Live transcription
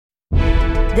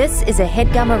This is a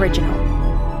HeadGum original.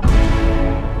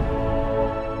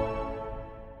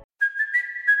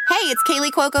 Hey, it's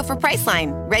Kaylee Cuoco for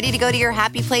Priceline. Ready to go to your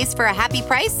happy place for a happy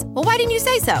price? Well, why didn't you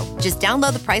say so? Just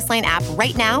download the Priceline app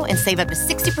right now and save up to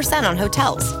 60% on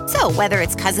hotels. So whether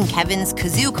it's Cousin Kevin's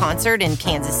Kazoo Concert in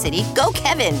Kansas City, go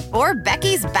Kevin, or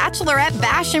Becky's Bachelorette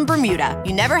Bash in Bermuda,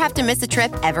 you never have to miss a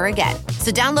trip ever again.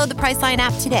 So download the Priceline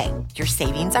app today. Your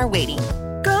savings are waiting.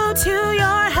 Go to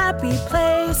your happy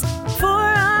place for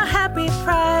a happy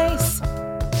price.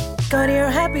 Go to your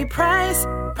happy price,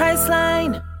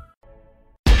 Priceline.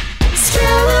 Still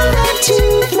allowed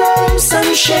to throw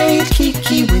some shade,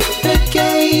 Kiki with the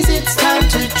gaze. It's time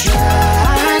to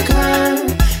drag her,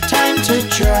 time to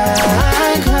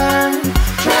drag her,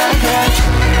 drag her.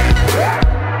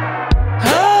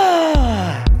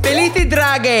 Felici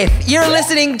Draguez, you're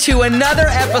listening to another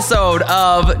episode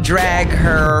of Drag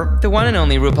Her, the one and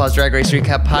only RuPaul's Drag Race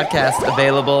Recap podcast,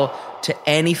 available to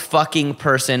any fucking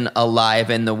person alive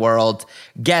in the world.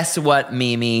 Guess what,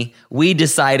 Mimi? We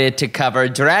decided to cover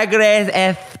Drag Race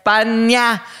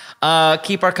España.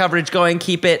 Keep our coverage going.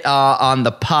 Keep it on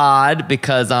the pod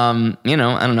because, I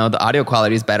don't know, the audio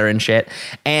quality is better and shit.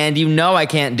 And I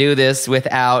can't do this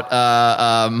without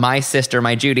my sister,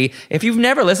 my Judy. If you've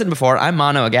never listened before, I'm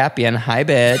Mano Agapion. Hi,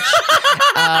 bitch.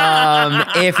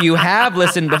 If you have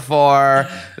listened before,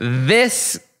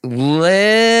 this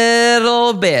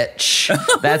little bitch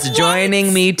that's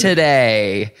joining me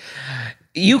today.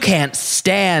 You can't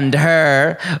stand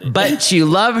her, but you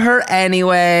love her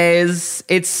anyways.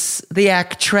 It's the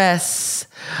actress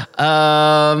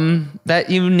that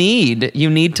you need. You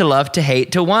need to love, to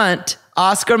hate, to want.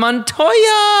 Oscar Montoya.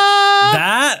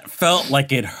 That felt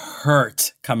like it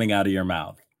hurt coming out of your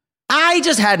mouth. I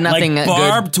just had nothing like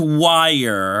barbed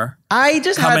wire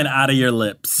coming out of your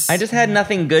lips. I just had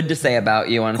nothing good to say about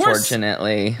you,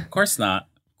 unfortunately. Of course not.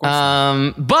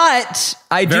 But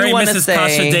I do want to say... Mrs.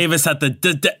 Kasha Davis at the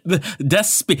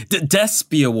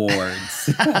Despy Awards.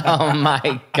 Oh,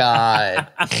 my God.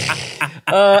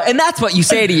 And that's what you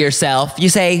say to yourself. You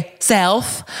say,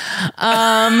 self.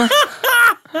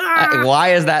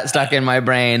 Why is that stuck in my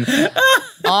brain?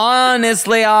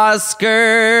 Honestly,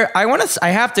 Oscar, I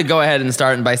have to go ahead and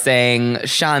start by saying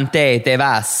Chante te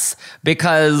vas,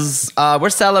 because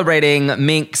we're celebrating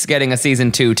Minx getting a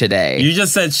season 2 today. You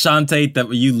just said Chante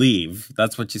that you leave.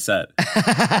 That's what you said.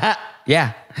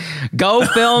 Yeah. Go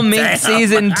film Minx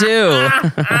season 2.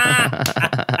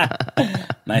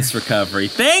 Nice recovery.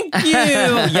 Thank you.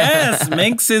 Yes,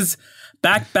 Minx is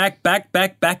back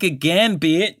again,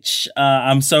 bitch.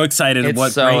 I'm so excited.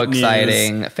 It's so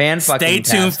exciting. News. Fan-fucking-tastic.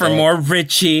 Stay tuned for more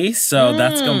Richie. So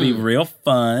that's going to be real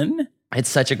fun. It's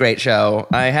such a great show.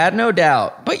 I had no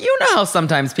doubt. But you know how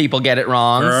sometimes people get it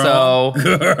wrong.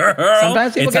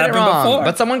 Sometimes people get it wrong. Before.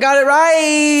 But someone got it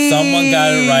right. Someone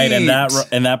got it right.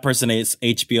 And that person is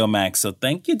HBO Max. So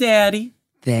thank you, Daddy.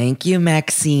 Thank you,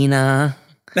 Maxina.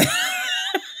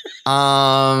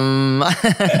 No,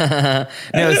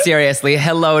 seriously.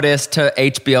 Hellotus to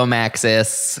HBO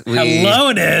Maxis.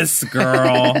 Hellotus,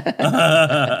 girl.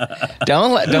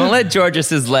 Don't let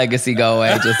Georges' legacy go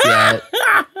away just yet.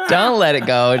 Don't let it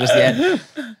go just yet.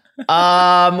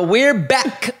 We're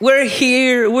back. We're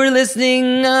here. We're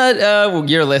listening.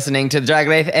 You're listening to Drag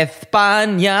Race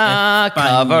España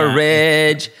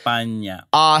coverage. España.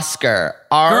 Oscar.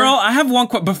 Girl, I have one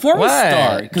question before we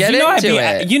start. Get into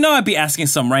it. I'd be asking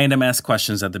some random ass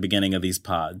questions at the beginning of these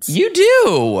pods. You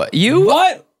do.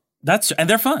 What? And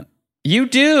they're fun. You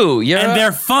do. And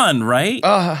they're fun, right?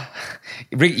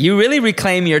 You really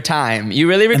reclaim your time. You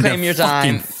really reclaim your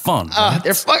time. Fun. Right?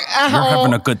 They're fucking. You're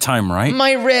having a good time, right?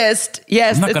 My wrist.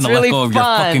 Yes, I'm not it's gonna really let go of fun.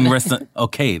 your fucking wrist.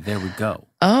 Okay, there we go.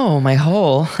 Oh, my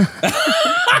hole.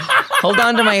 Hold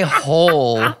on to my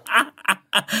hole.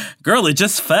 Girl, it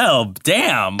just fell.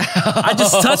 Damn. I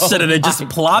just touched it and it just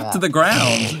plopped to the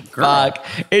ground. Girl. Fuck.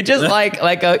 It just like a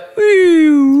like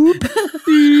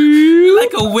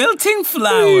a wilting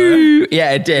flower.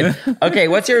 Yeah, it did. Okay,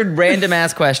 what's your random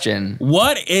ass question?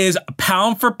 What is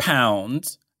pound for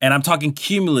pound, and I'm talking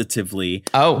cumulatively,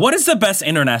 what is the best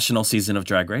international season of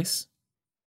Drag Race?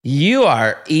 You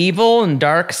are evil and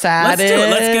dark-sided.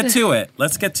 Let's do it.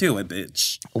 Let's get to it,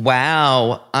 bitch.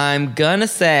 Wow. I'm gonna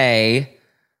say,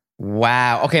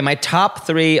 wow. Okay, my top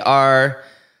 3 are,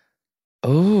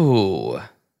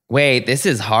 wait, this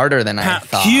is harder than I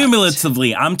thought.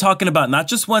 Cumulatively, I'm talking about not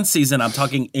just one season, I'm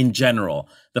talking in general,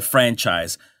 the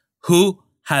franchise. Who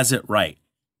has it right?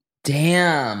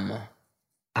 Damn.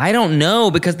 I don't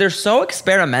know, because they're so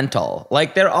experimental.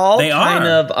 Like, they're all kind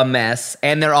of a mess,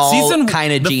 and they're all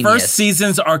kind of genius. The first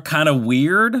seasons are kind of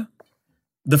weird,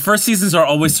 The first seasons are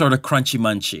always sort of crunchy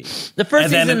munchy. The first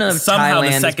And then season of somehow the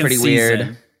Thailand is second pretty season-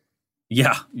 weird.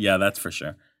 Yeah, that's for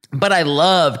sure. But I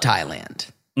love Thailand.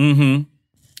 Mm-hmm.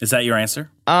 Is that your answer?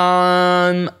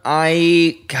 God,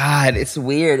 it's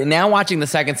weird. And now watching the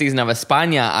second season of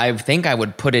España, I think I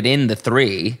would put it in the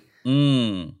 3.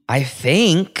 I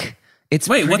think it's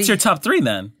Wait, pretty- what's your top 3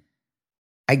 then?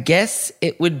 I guess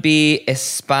it would be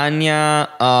España,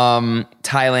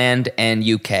 Thailand, and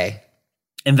UK.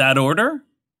 In that order?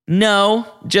 No,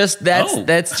 just that's Oh.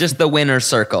 that's just the winner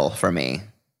circle for me.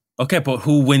 Okay, but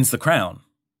who wins the crown?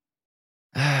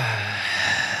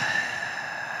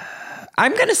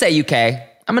 I'm gonna say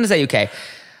UK.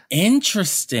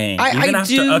 Interesting. I Even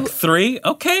after do- a 3?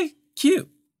 Okay, cute.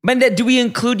 But do we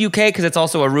include UK because it's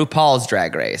also a RuPaul's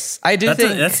Drag Race? I do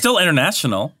think That's still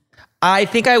international. I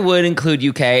think I would include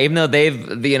UK, even though they've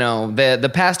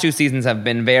the past 2 seasons have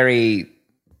been very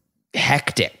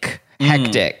hectic.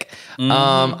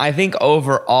 I think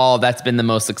overall that's been the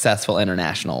most successful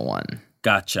international one.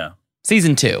 Gotcha.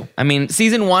 Season 2. I mean,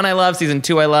 season 1 I love, season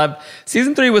 2 I love.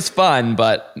 Season 3 was fun,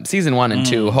 but season 1 and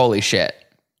 2, holy shit.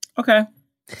 Okay,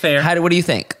 fair. What do you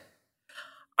think?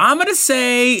 I'm going to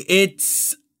say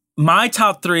it's my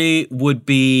top 3 would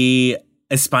be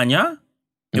España.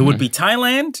 It would be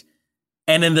Thailand.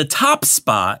 And in the top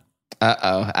spot,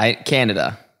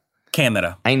 Canada.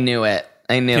 I knew it.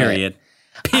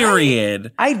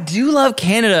 Period. I do love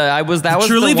Canada. That was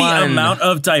Truly the the one. amount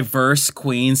of diverse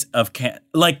queens of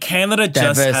Canada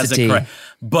just Diversity. has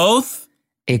both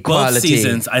Equality.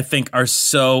 seasons I think are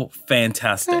so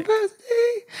fantastic.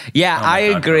 Yeah, I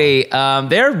God, agree.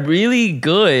 They're really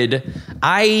good.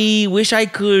 I wish I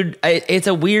could. It's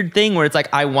a weird thing where it's like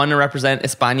I want to represent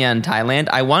España and Thailand.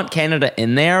 I want Canada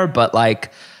in there, but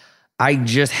like I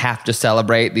just have to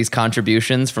celebrate these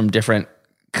contributions from different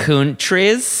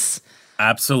countries.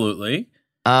 Absolutely.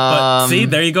 But see,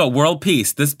 there you go. World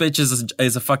peace. This bitch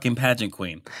is a fucking pageant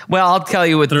queen. Well, I'll tell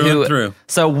you Through and through.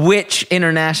 So, which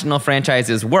international franchise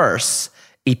is worse,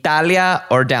 Italia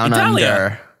or Down Italia.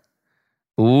 Under?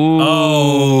 Ooh,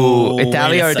 Oh,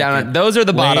 Italia wait a or Down second. Under? Those are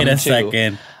the bottom Wait a two.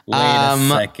 second. Wait a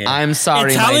second. I'm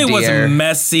sorry, Italia my dear. was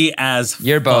messy as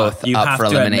You're both fuck. You up have for to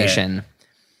admit. elimination.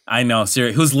 I know.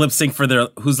 Seriously, who's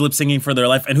lip-syncing for their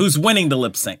life, and who's winning the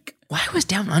lip sync? Why was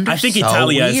Down Under I think so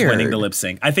Italia is weird? winning the lip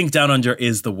sync. I think Down Under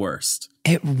is the worst.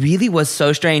 It really was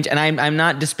so strange, and I'm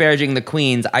not disparaging the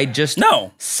queens. I just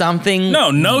something.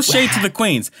 No shade to the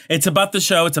queens. It's about the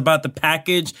show. It's about the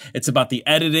package. It's about the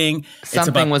editing.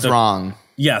 Something was wrong.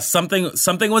 Yeah, something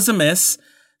was amiss.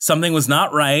 Something was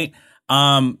not right.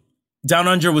 Down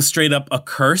Under was straight up a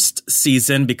cursed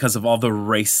season because of all the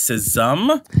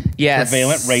racism. Yes.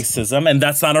 Prevalent racism. And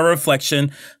that's not a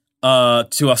reflection to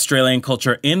Australian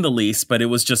culture in the least, but it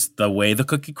was just the way the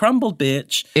cookie crumbled,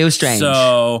 bitch. It was strange.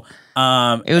 So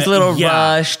it was a little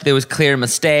rushed. There was clear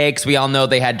mistakes. We all know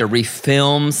they had to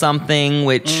refilm something,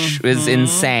 which was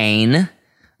insane.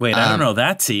 Wait, I don't know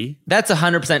that, T. That's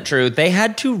 100% true. They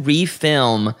had to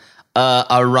refilm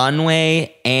a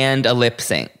runway and a lip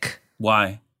sync.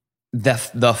 Why?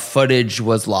 The footage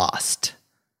was lost.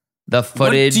 The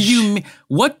footage.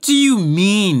 What do you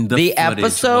mean? The footage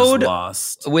episode was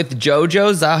lost with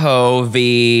JoJo Zaho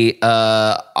v.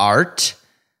 Art.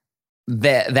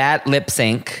 That lip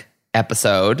sync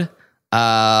episode.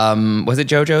 Was it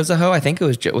JoJo Zaho? I think it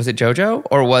was. Was it JoJo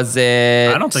or was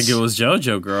it? I don't think it was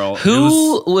JoJo, girl.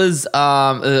 Who was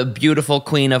a beautiful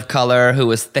queen of color who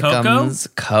was Thickums?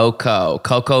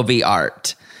 Coco v.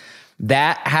 Art.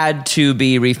 That had to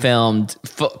be refilmed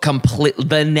complete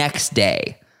the next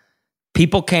day.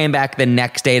 People came back the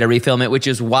next day to refilm it, which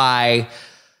is why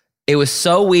it was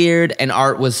so weird and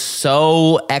Art was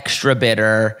so extra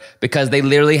bitter because they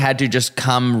literally had to just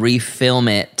come refilm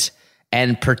it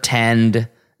and pretend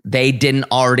they didn't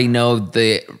already know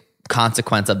the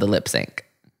consequence of the lip sync.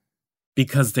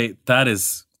 Because that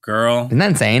is, girl. Isn't that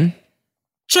insane?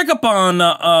 Check up on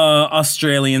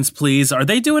Australians, please. Are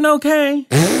they doing okay?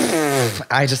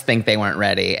 I just think they weren't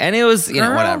ready. And it was,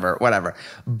 whatever.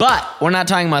 But we're not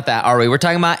talking about that, are we? We're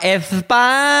talking about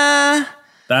España.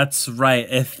 That's right,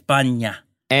 España.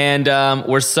 And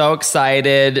we're so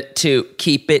excited to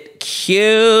keep it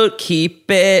cute,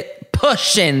 keep it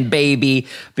pushing, baby.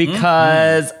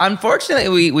 Because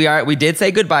unfortunately, we did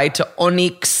say goodbye to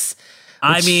Onyx.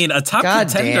 I mean, a top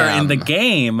contender in the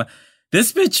game.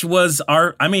 This bitch was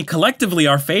collectively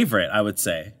our favorite, I would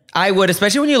say. I would,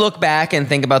 especially when you look back and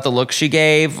think about the look she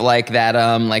gave, like that,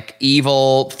 like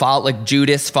evil, like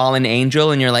Judas fallen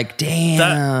angel, and you're like,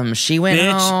 damn, she went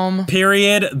home.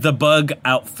 Period. The bug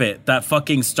outfit, that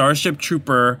fucking Starship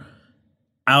Trooper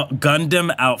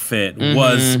Gundam outfit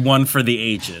was one for the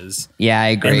ages. Yeah, I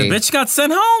agree. And the bitch got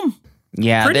sent home.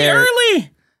 Yeah, Pretty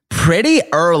early. Pretty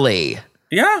early.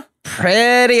 Yeah.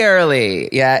 Pretty early.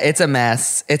 Yeah, it's a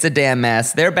mess. It's a damn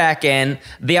mess. They're back in.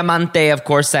 Diamante, of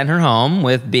course, sent her home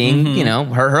with being,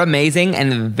 her amazing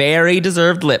and very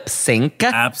deserved lip sync.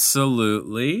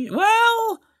 Absolutely.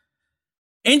 Well,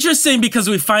 interesting because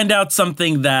we find out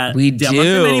something that We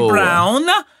Diamante do. Brown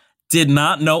did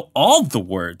not know all the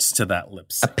words to that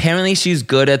lip sync. Apparently, she's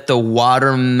good at the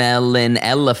watermelon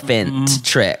elephant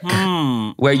trick,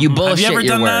 where you bullshit Have you ever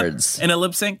your done words. that in a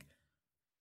lip sync?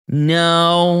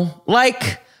 No,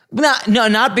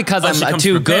 not because I'm comes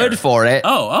too prepared. good for it.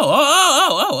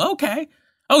 Okay.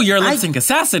 Oh, you're a lip sync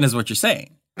assassin is what you're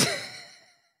saying.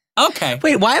 Okay.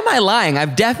 Wait, why am I lying?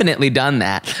 I've definitely done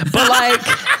that. But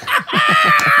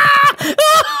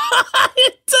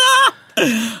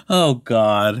Oh,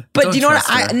 God. But Don't you know what?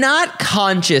 trust her. Not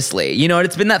consciously. You know what?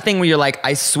 It's been that thing where you're like,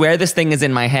 I swear this thing is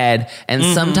in my head. And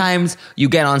sometimes you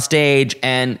get on stage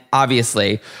and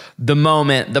obviously the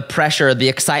moment, the pressure, the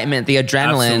excitement, the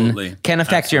adrenaline Absolutely. can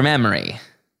affect your memory.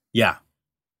 Yeah.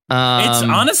 It's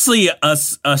honestly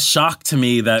a shock to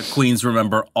me that queens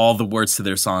remember all the words to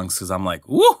their songs because I'm like,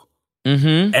 woo.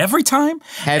 Every time.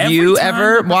 Have Every you time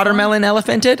ever they watermelon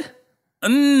elephanted?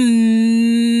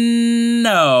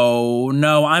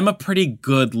 No, I'm a pretty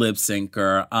good lip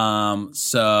syncer.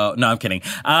 So no, I'm kidding.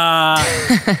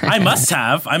 I must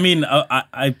have. I mean,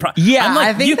 I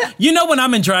think you know when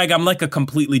I'm in drag, I'm like a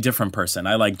completely different person.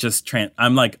 I like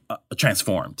I'm like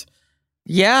transformed.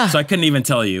 Yeah. So I couldn't even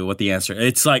tell you what the answer.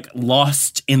 It's like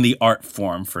lost in the art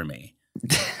form for me.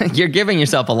 You're giving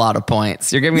yourself a lot of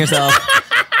points. You're giving yourself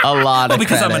a lot of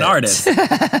because credit. I'm an artist.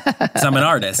 Because I'm an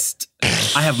artist.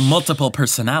 I have multiple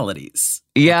personalities.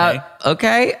 Yeah.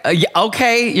 Okay.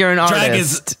 Okay. You're an artist. Drag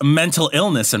is mental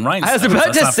illness and rhymes. I was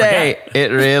about to say,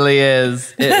 it really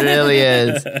is. It really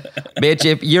is. Bitch,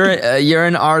 if you're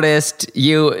an artist,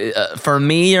 for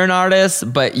me, you're an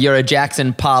artist, but you're a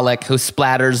Jackson Pollock who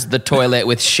splatters the toilet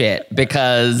with shit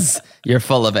because you're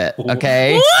full of it.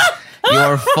 Okay.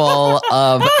 You're full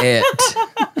of it.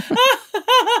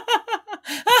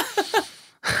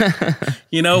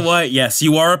 You know what? Yes,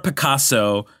 you are a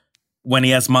Picasso when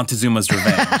he has Montezuma's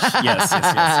Revenge.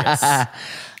 Yes.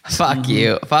 Fuck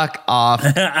you. Fuck off.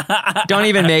 Don't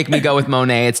even make me go with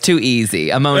Monet. It's too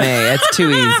easy. A Monet. It's too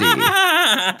easy.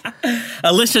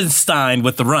 A Liechtenstein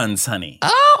with the runs, honey.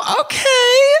 Oh,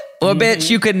 okay. Well, bitch,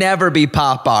 you could never be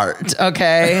pop art,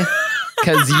 okay?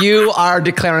 Because you are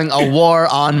declaring a war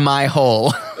on my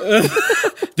hole.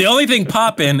 The only thing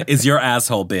poppin' is your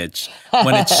asshole, bitch,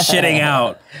 when it's shitting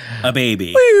out a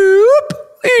baby. Whoop,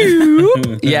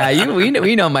 whoop. Yeah,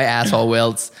 we know my asshole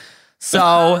wilts.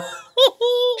 So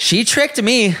she tricked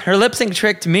me. Her lip sync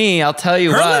tricked me. I'll tell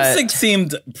you Her what. lip sync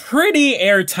seemed pretty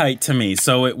airtight to me,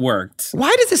 so it worked.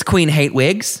 Why does this queen hate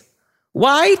wigs?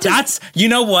 Why? You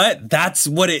know what? That's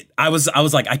what I was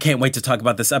like, I can't wait to talk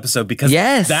about this episode because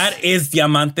that is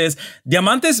Diamante's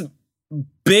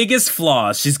biggest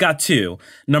flaws. She's got two.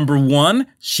 Number one,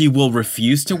 she will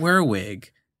refuse to wear a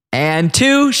wig. And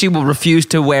two, she will refuse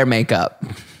to wear makeup.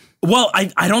 Well,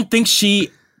 I don't think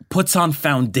she puts on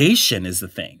foundation is the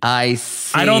thing. I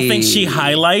see. I don't think she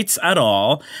highlights at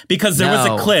all because there was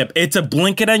a clip. It's a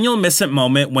blink it and you'll miss it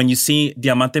moment when you see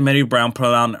Diamante Mary Brown put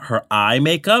on her eye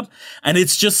makeup. And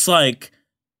it's just like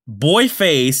boy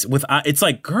face with eye. It's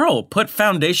like, girl, put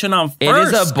foundation on first. It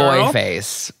is a boy girl.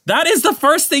 face. That is the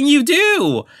first thing you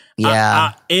do.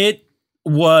 Yeah. It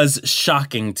was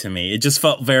shocking to me. It just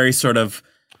felt very sort of.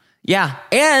 Yeah.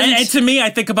 And to me, I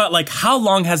think about like, how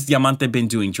long has Diamante been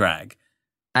doing drag?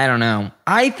 I don't know.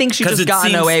 I think she just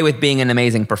gotten away with being an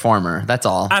amazing performer. That's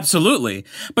all. Absolutely.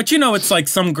 But it's like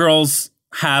some girls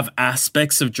have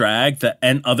aspects of drag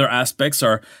and other aspects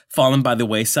are fallen by the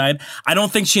wayside. I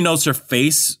don't think she knows her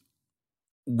face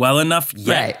well enough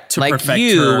yet to like perfect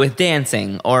you her. with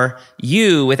dancing, or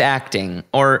you with acting,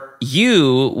 or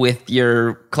you with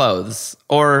your clothes,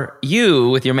 or you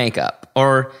with your makeup,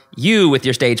 or you with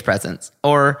your stage presence,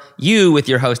 or you with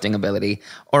your hosting ability,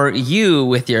 or you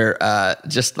with your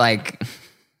just like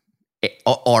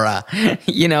aura,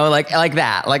 like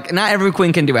that. Like not every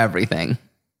queen can do everything.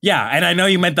 Yeah, and I know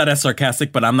you meant that as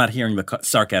sarcastic, but I'm not hearing the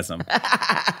sarcasm.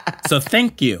 So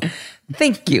thank you.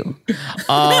 Thank you.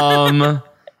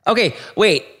 Okay,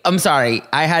 wait. I'm sorry.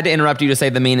 I had to interrupt you to say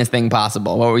the meanest thing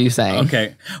possible. What were you saying?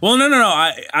 Okay. Well, no.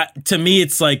 I to me,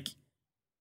 it's like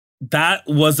that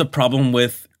was a problem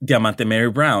with Diamante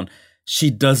Mary Brown. She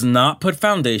does not put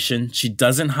foundation. She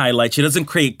doesn't highlight. She doesn't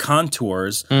create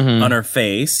contours on her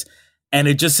face. And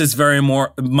it just is very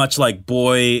much like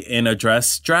boy in a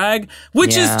dress drag,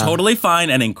 which is totally fine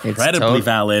and incredibly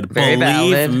valid. Very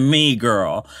Believe valid. me,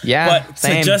 girl. Yeah, but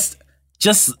same. to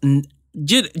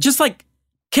just like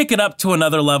kick it up to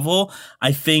another level,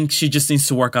 I think she just needs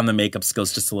to work on the makeup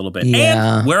skills just a little bit.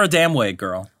 Yeah. And wear a damn wig,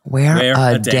 girl. Wear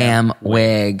a damn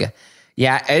wig.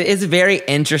 Yeah, it's a very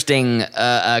interesting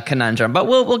conundrum, but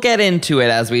we'll get into it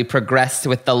as we progress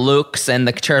with the looks and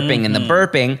the chirping and the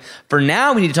burping. For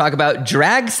now, we need to talk about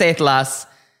Drag Seitlas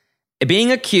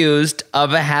being accused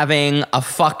of having a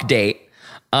fuck date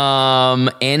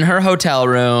in her hotel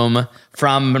room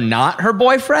from not her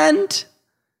boyfriend.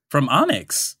 From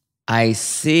Onyx. I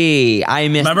see. I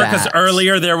missed Remember, because that.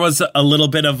 earlier there was a little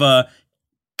bit of a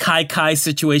Kai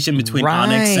situation between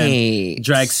Onyx and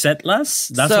Drag Seitlas.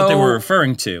 That's what they were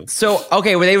referring to. So,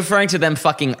 okay, were they referring to them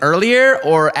fucking earlier,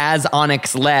 or as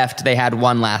Onyx left, they had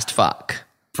one last fuck?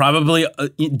 Probably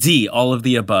D, all of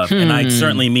the above. And I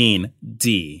certainly mean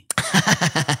D.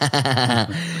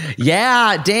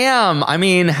 Yeah, damn. I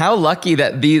mean, how lucky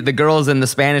that the girls in the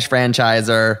Spanish franchise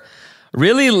are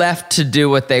really left to do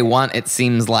what they want, it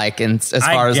seems like, as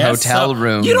far as hotel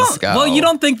rooms go. Well, you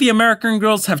don't think the American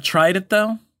girls have tried it,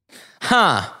 though?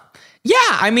 Huh. Yeah,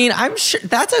 I mean, I'm sure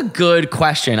that's a good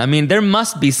question. I mean, there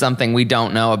must be something we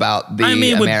don't know about the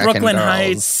American with Brooklyn girls.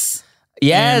 Heights,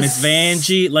 yes, Miss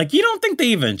Vanjie, like, you don't think they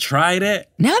even tried it?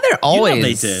 Now they're always. You know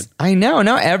they did. I know.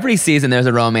 Now every season there's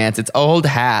a romance. It's old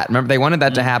hat. Remember, they wanted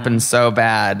that to happen so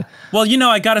bad. Well,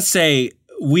 I gotta say,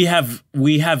 we have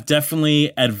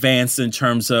definitely advanced in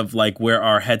terms of like where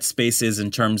our headspace is in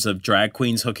terms of drag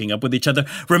queens hooking up with each other.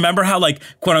 Remember how like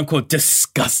quote unquote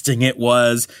disgusting it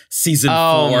was season 4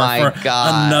 my for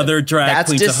God. Another drag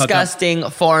queen to hook up. That's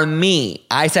disgusting for me.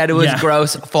 I said it was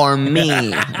gross for me.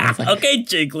 Okay,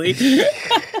 Jiggly.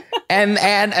 And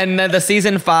the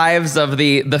season 5s of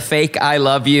the fake I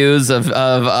love yous of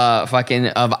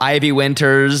Ivy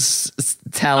Winters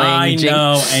telling I Jinx,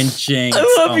 know, and Jinx. I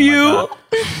love you.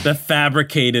 The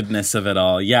fabricatedness of it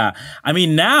all. Yeah. I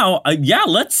mean, now,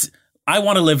 I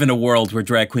want to live in a world where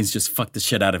drag queens just fuck the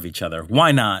shit out of each other.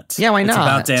 Why not? Yeah, why not? It's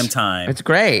about damn time. It's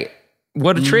great.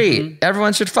 What a treat.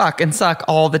 Everyone should fuck and suck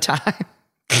all the time.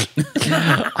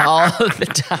 All the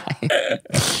time.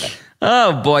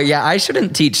 Oh, boy. Yeah, I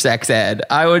shouldn't teach sex ed.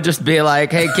 I would just be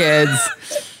like, hey, kids,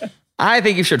 I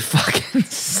think you should fucking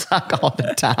suck all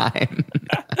the time.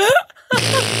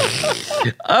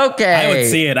 Okay. I would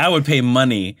see it. I would pay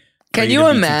money. Can you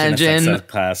imagine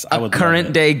a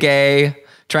current day gay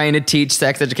trying to teach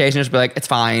sex education? Just be like, it's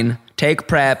fine. Take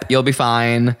prep. You'll be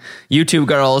fine. You two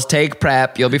girls, take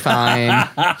prep. You'll be fine.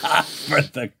 For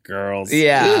the girls.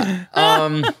 Yeah.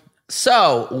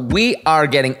 So we are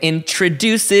getting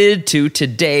introduced to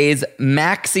today's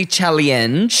Maxi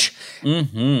Challenge.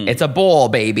 Mm-hmm. It's a bowl,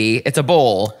 baby. It's a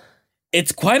bowl.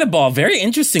 It's quite a ball. Very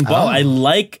interesting ball. I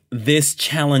like this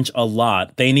challenge a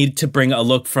lot. They need to bring a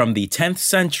look from the 10th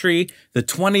century, the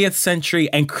 20th century,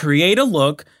 and create a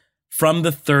look from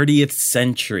the 30th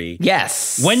century.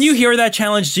 Yes. When you hear that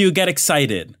challenge, do you get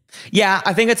excited? Yeah,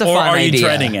 I think it's a or fun idea. Or are you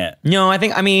dreading it? No,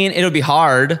 I mean, it'll be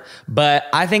hard, but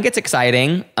I think it's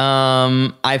exciting.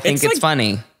 I think it's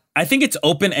funny. I think it's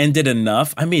open-ended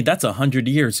enough. I mean, that's 100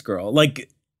 years, girl. Like,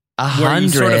 100. where you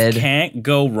sort of can't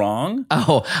go wrong.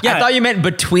 Oh, yeah. I thought you meant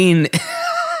between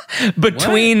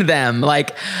them,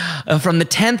 like from the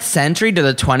 10th century to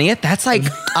the 20th. That's like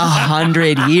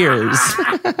 100 years.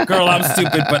 Girl, I'm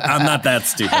stupid, but I'm not that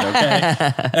stupid.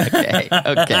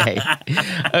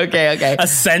 Okay. A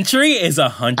century is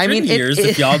 100 years.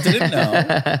 If y'all didn't know,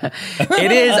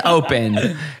 it is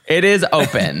open. It is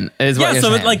open. Is what you're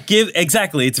saying.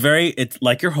 Exactly. It's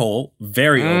like your hole,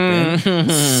 very open.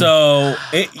 So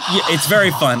it's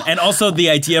very fun, and also the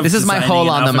idea of this is my hole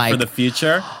on the mic for the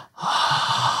future.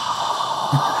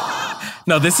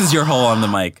 No, this is your hole on the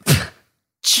mic.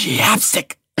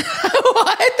 Chapstick.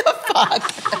 What the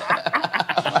fuck?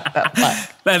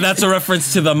 And that's a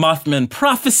reference to the Mothman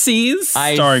Prophecies,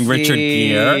 starring Richard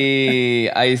Gere.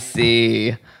 I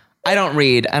see. I don't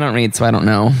read, so I don't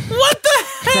know. What the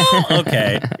hell?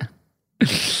 Okay.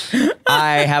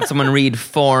 I have someone read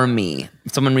for me.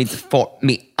 Someone reads for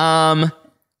me.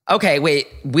 Okay, wait.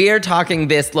 We're talking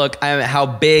this. Look, how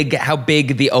big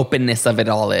the openness of it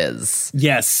all is.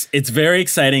 Yes, it's very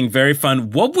exciting, very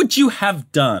fun. What would you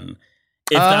have done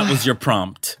if that was your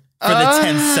prompt for the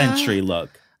 10th century look?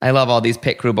 I love all these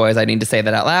pit crew boys. I need to say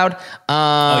that out loud.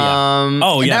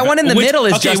 Oh yeah. That one in the middle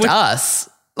is just us.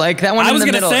 Like that one in the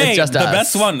middle is just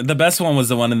us. The best one was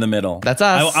the one in the middle. That's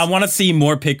us. I want to see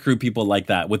more pit crew people like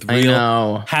that with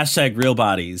real #real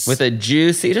bodies. With a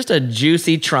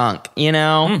juicy trunk, you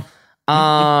know?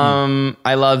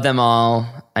 I love them all.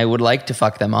 I would like to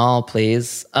fuck them all,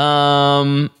 please.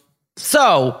 What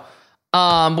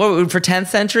for 10th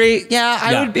century?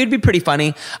 Yeah, it'd be pretty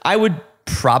funny. I would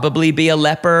probably be a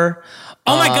leper.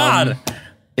 Oh my God.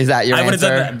 Is that your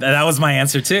answer? That was my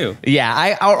answer too.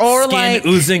 Yeah, or skin like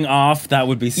oozing off. That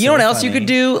would be. So you know what else funny. you could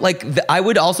do? Like I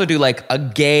would also do like a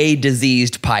gay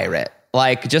diseased pirate.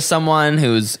 Like just someone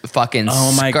who's fucking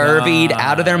scurvied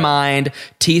out of their mind,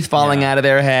 teeth falling out of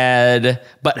their head,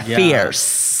 but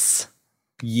fierce.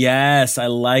 Yes, I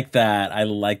like that.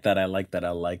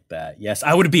 Yes,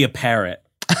 I would be a parrot.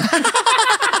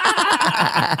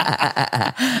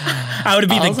 I would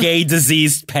be the gay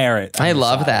diseased parrot. I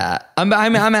love that. I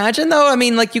imagine though, I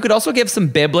mean, like you could also give some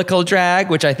biblical drag,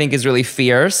 which I think is really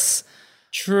fierce.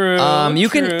 True.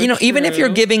 Even if you're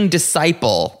giving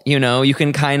disciple, you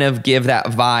can kind of give that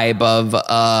vibe of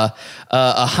a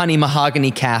honey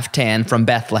mahogany caftan from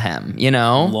Bethlehem,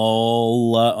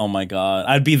 Lol. Oh my God.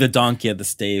 I'd be the donkey at the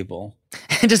stable.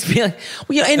 And just be like,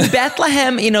 in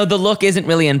Bethlehem, the look isn't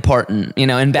really important,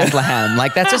 in Bethlehem.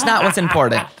 Like, that's just not what's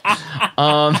important.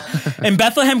 In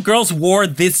Bethlehem, girls wore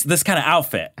this kind of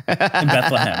outfit in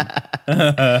Bethlehem.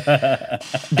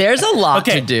 There's a lot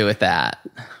to do with that.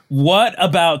 What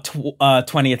about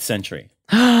 20th century?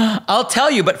 I'll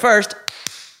tell you, but first.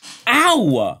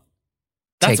 Ow!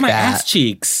 That's my ass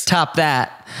cheeks. Top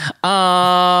that.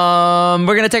 We're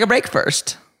going to take a break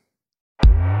first.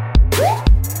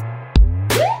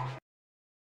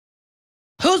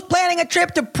 Who's planning a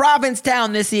trip to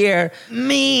Provincetown this year?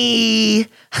 Me.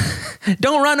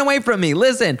 Don't run away from me.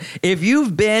 Listen, if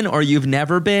you've been or you've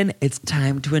never been, it's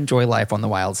time to enjoy life on the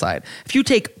wild side. If you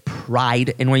take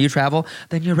pride in where you travel,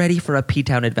 then you're ready for a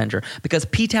P-Town adventure because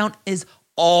P-Town is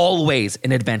always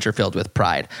an adventure filled with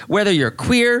pride. Whether you're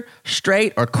queer,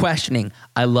 straight, or questioning,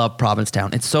 I love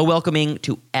Provincetown. It's so welcoming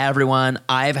to everyone.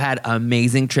 I've had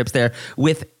amazing trips there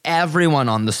with everyone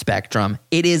on the spectrum.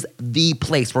 It is the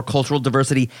place where cultural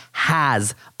diversity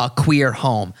has a queer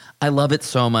home. I love it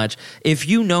so much. If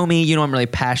you know me, you know I'm really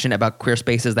passionate about queer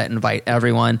spaces that invite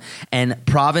everyone. And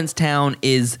Provincetown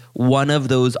is one of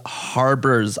those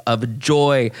harbors of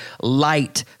joy,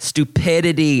 light,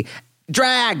 stupidity,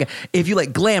 drag. If you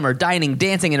like glamour, dining,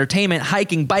 dancing, entertainment,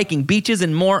 hiking, biking, beaches,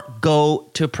 and more, go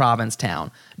to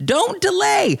Provincetown. Don't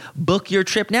delay. Book your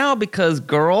trip now because,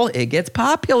 girl, it gets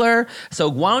popular. So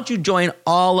why don't you join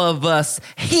all of us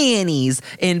Hannies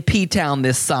in P-Town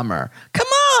this summer? Come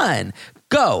on.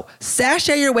 Go.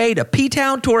 Sashay your way to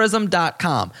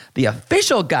ptowntourism.com, the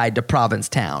official guide to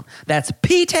Provincetown. That's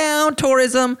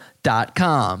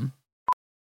ptowntourism.com.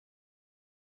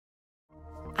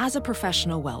 As a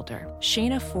professional welder,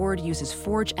 Shayna Ford uses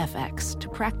Forge FX to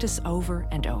practice over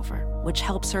and over, which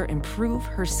helps her improve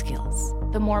her skills.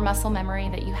 The more muscle memory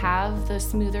that you have, the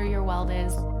smoother your weld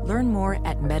is. Learn more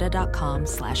at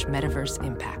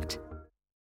meta.com/metaverseimpact.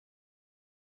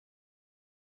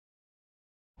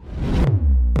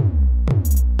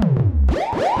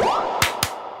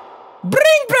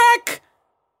 Bring back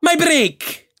my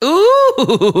break.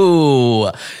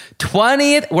 Ooh,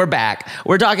 20th. We're back.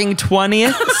 We're talking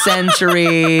 20th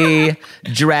century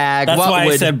drag. That's why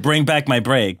I said bring back my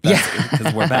break.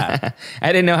 Because we're back.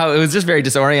 I didn't know how, it was just very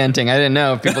disorienting. I didn't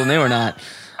know if people knew or not.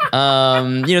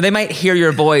 They might hear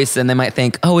your voice and they might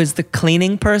think, oh, is the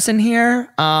cleaning person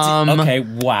here? Okay,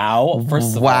 wow.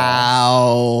 First of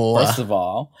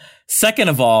all. Second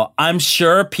of all, I'm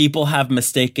sure people have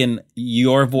mistaken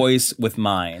your voice with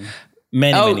mine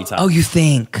many times. Oh, you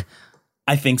think?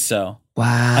 I think so.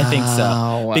 Wow. I think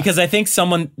so. Because I think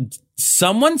someone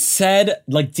said,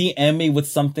 like, DM me with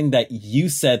something that you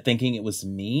said thinking it was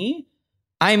me.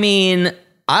 I mean,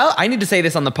 I need to say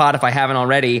this on the pod if I haven't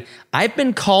already. I've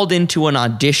been called into an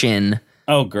audition.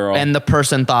 Oh, girl. And the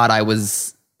person thought I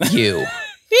was you.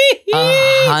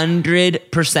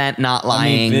 100% not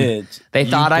lying. Bitch, they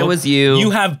thought I was you. You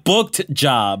have booked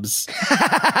jobs.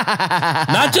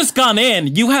 Not just gone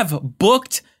in. You have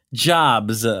booked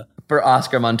jobs. For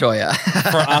Oscar Montoya.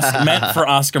 meant for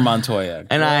Oscar Montoya.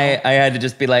 And I had to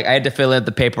just be like, I had to fill out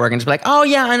the paperwork and just be like, oh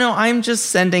yeah, I know. I'm just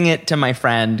sending it to my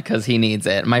friend because he needs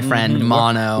it. My friend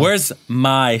Mano. Where's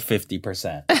my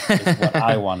 50%? Is what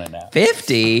I want to know.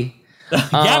 50? Yeah,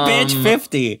 bitch,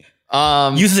 50.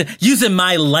 Using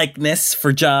my likeness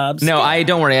for jobs. No,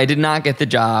 don't worry. I did not get the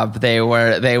job.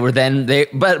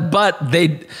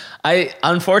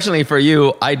 Unfortunately for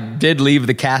you, I did leave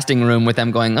the casting room with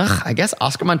them going, ugh, I guess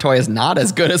Oscar Montoya is not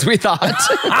as good as we thought.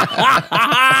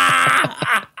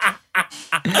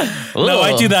 No,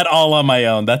 I do that all on my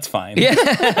own. That's fine.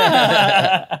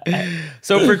 Yeah.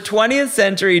 So for 20th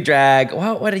century drag,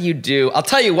 what do you do? I'll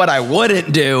tell you what I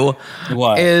wouldn't do.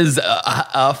 What? Is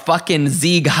a fucking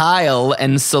Sieg Heil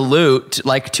and salute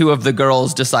like two of the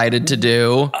girls decided to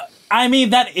do. I mean,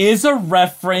 that is a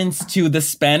reference to the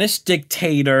Spanish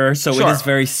dictator, so Sure. it is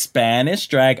very Spanish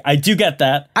drag. I do get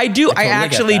that. I do. I totally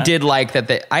actually get that. did like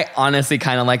that. I honestly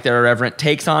kind of like their irreverent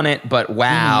takes on it, but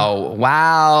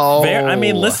wow. I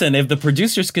mean, listen, if the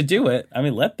producers could do it, I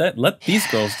mean, let these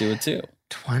girls do it too.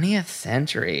 20th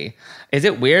century. Is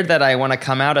it weird that I want to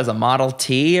come out as a Model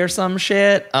T or some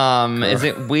shit? Is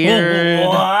it weird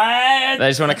What? that I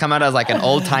just want to come out as like an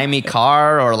old-timey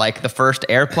car or like the first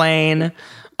airplane?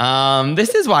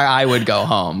 This is why I would go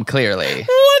home, clearly.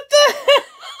 What the hell?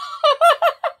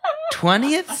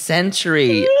 20th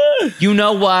century. You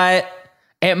know what?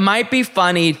 It might be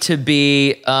funny to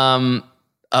be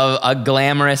a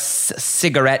glamorous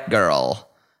cigarette girl.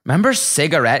 Remember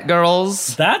cigarette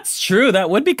girls? That's true.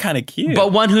 That would be kind of cute.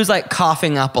 But one who's like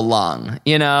coughing up a lung,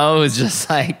 you know, who's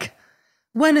just like,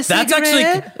 when a that's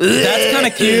cigarette? that's kind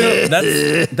of cute.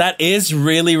 That is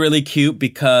really, really cute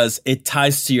because it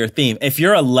ties to your theme. If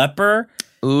you're a leper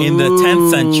in the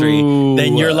 10th century,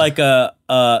 then you're like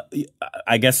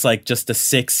I guess like just a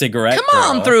sick cigarette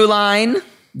Come on, through line.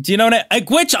 Do you know what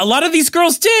which a lot of these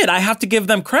girls did. I have to give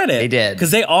them credit. They did.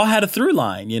 Because they all had a through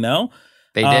line, you know?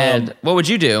 They did. What would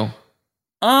you do?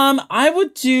 I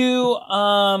would do Is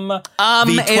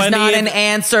not an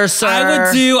answer, sir. I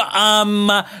would do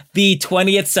the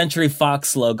 20th Century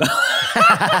Fox logo.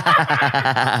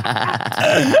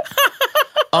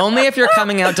 Only if you're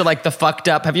coming out to like the fucked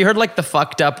up. Have you heard like the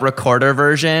fucked up recorder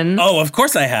version? Oh, of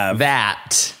course I have.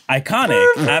 That.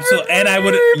 Iconic. Absolutely. And I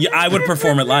would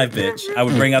perform it live, bitch. I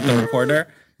would bring out the recorder.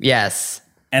 Yes.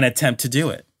 And attempt to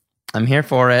do it. I'm here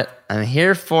for it. I'm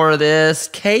here for this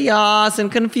chaos and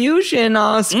confusion,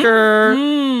 Oscar.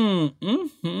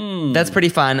 That's pretty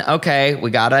fun. Okay,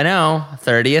 we gotta know.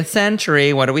 30th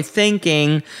century. What are we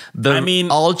thinking?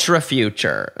 Ultra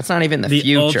future. It's not even the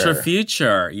future. Ultra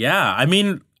future. Yeah. I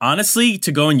mean, honestly,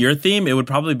 to go in your theme, it would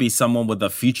probably be someone with a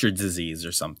future disease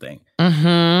or something.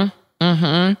 And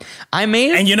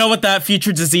you know what that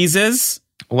future disease is?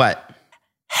 What?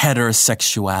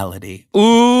 Heterosexuality.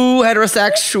 Ooh,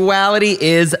 heterosexuality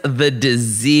is the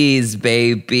disease,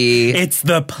 baby. It's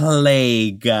the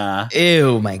plague.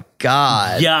 Ew, my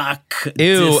God. Yuck.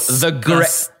 Ew,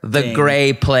 Disgusting. the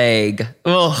gray plague.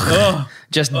 Ugh.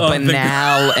 Just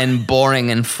banal and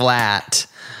boring and flat.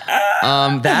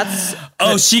 That's...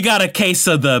 she got a case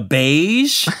of the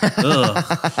beige?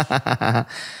 Ugh.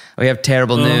 We have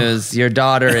terrible news. Your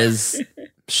daughter is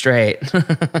straight.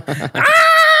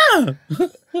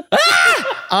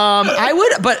 I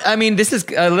would, but I mean, this is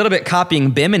a little bit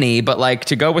copying Bimini, but like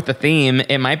to go with the theme,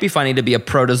 it might be funny to be a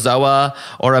protozoa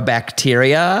or a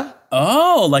bacteria.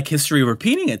 Oh, like history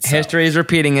repeating itself. History is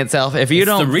repeating itself. If you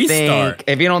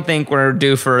don't think we're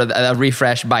due for a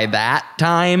refresh by that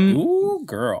time, ooh,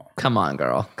 girl, come on,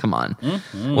 girl, come on.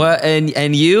 Mm-hmm. Well,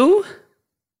 and you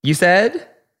said.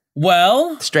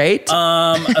 Well, straight.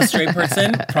 A straight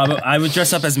person. Probably, I would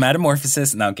dress up as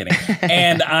Metamorphosis. No, I'm kidding.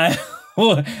 And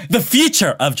the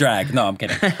future of drag. No, I'm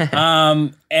kidding.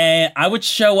 And I would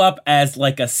show up as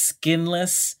like a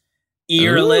skinless,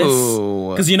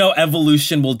 earless, because you know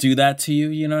evolution will do that to you.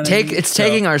 You know what I mean? It's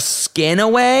taking our skin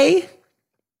away.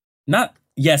 Not.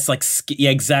 Yes, like yeah,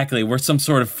 exactly. We're some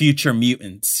sort of future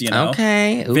mutants. You know.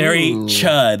 Okay. Ooh. Very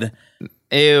chud.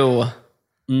 Ew.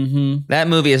 Mm-hmm. That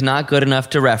movie is not good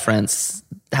enough to reference.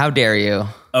 How dare you?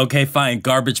 Okay, fine.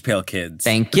 Garbage Pail Kids.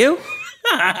 Thank you.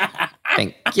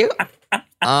 Thank you.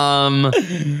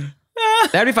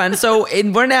 That'd be fun. So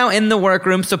we're now in the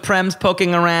workroom. Supreme's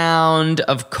poking around.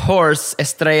 Of course,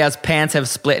 Estrella's pants have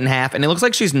split in half, and it looks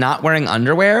like she's not wearing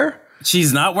underwear.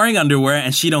 She's not wearing underwear,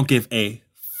 and she don't give a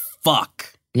fuck.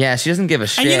 Yeah, she doesn't give a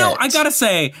shit. And you know, I gotta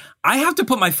say, I have to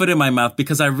put my foot in my mouth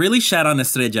because I really shat on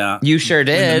Estrella. You sure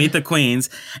did. Meet the Queens.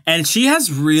 And she has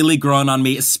really grown on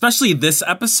me, especially this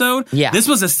episode. Yeah. This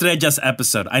was Estrella's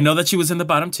episode. I know that she was in the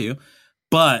bottom too,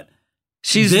 but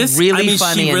she's really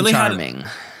funny and charming.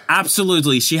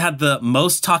 Absolutely. She had the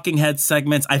most talking head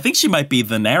segments. I think she might be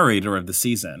the narrator of the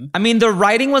season. I mean, the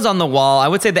writing was on the wall. I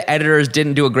would say the editors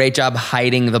didn't do a great job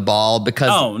hiding the ball because...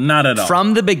 Oh, not at all.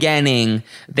 From the beginning,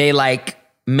 they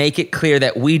make it clear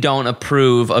that we don't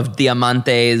approve of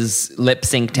Diamante's lip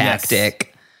sync tactic.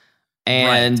 Yes.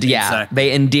 And exactly.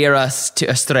 They endear us to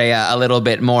Estrella a little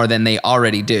bit more than they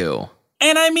already do.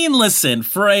 And I mean, listen,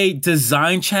 for a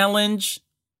design challenge,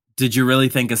 did you really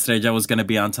think Estrella was going to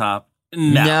be on top?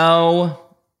 No.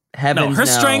 Heavens, her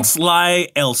strengths lie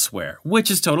elsewhere, which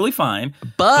is totally fine.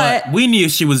 But we knew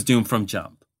she was doomed from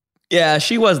jump. Yeah,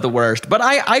 she was the worst. But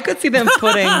I could see them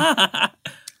putting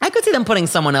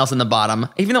someone else in the bottom,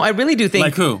 even though I really do think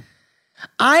like who?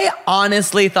 I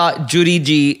honestly thought Judy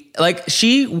G, like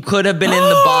she could have been in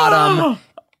the bottom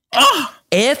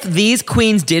if these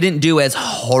queens didn't do as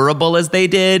horrible as they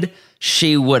did.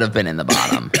 She would have been in the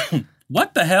bottom.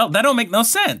 What the hell? That don't make no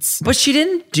sense. But she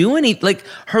didn't do any, like,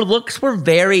 her looks were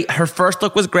her first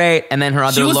look was great, and then her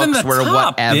other looks were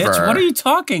top, whatever. Bitch. What are you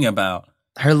talking about?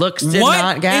 Her looks did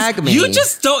not gag me.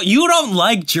 You don't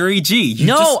like Jury G. You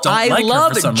just don't like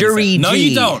love her for some Jury reason. G. No,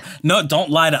 you don't. No, don't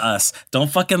lie to us.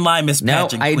 Don't fucking lie, Miss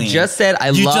Pageant Queen. I just said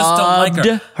you loved just don't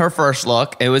like her first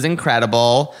look. It was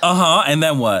incredible. And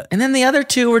then what? And then the other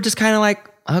two were just kind of like,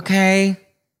 okay.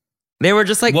 They were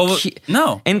just like,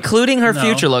 no. Including her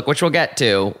future look, which we'll get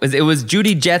to. It was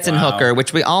Judy Jetson Hooker,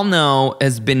 which we all know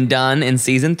has been done in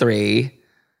season 3.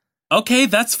 Okay,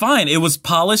 that's fine. It was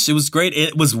polished. It was great.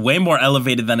 It was way more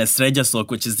elevated than Estrella's look,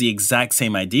 which is the exact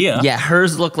same idea. Yeah,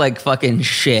 hers looked like fucking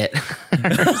shit.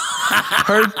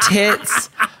 Her tits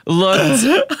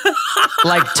looked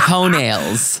like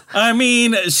toenails. I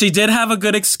mean, she did have a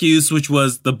good excuse, which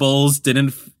was the bowls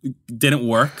didn't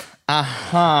work.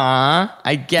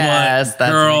 I guess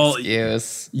that's an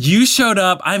excuse. You showed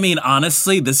up. I mean,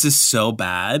 honestly, this is so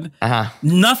bad.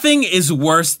 Nothing is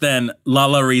worse than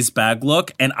Lala Ri's bag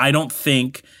look, and I don't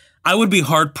think I would be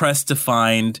hard pressed to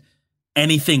find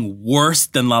anything worse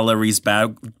than Lala Ri's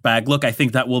bag look. I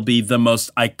think that will be the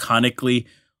most iconically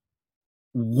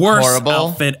worst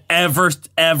outfit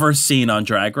ever seen on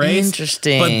Drag Race.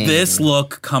 Interesting. But this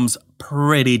look comes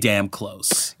pretty damn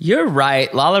close. You're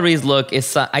right. Lala Ri's look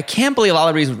is... I can't believe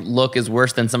Lala Ri's look is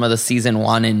worse than some of the season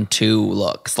 1 and 2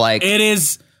 looks. Like it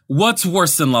is... What's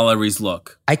worse than Lala Ri's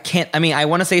look? I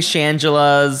want to say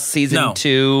Shangela's season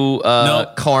 2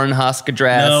 corn husk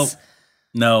dress.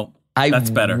 No. That's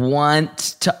better. I want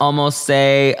to almost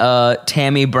say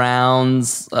Tammy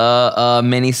Brown's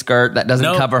mini skirt that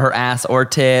doesn't cover her ass or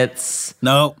tits.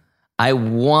 No. I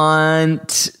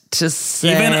want to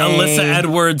say... Even Alyssa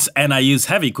Edwards, and I use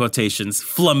heavy quotations,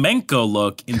 flamenco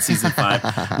look in season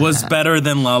 5 was better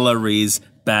than Lala Ri's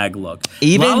bag look.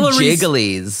 Even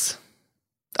Jiggly's.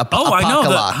 I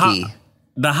know.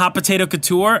 The hot potato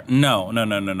couture? No.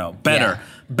 Better. Yeah.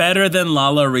 Better than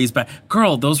Lala Ri's bag.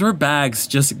 Girl, those were bags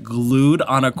just glued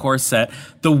on a corset.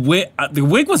 The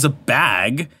wig was a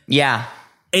bag. Yeah.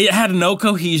 It had no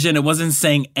cohesion. It wasn't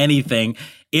saying anything.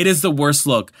 It is the worst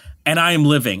look. And I am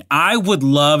living. I would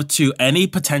love to, any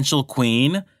potential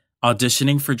queen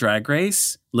auditioning for Drag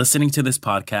Race, listening to this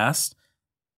podcast,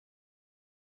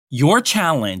 your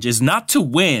challenge is not to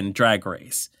win Drag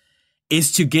Race,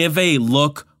 is to give a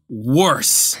look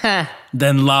worse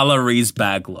than Lala Ri's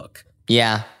bag look.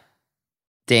 Yeah.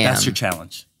 Damn. That's your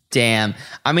challenge. Damn.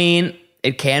 I mean,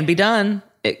 it can be done.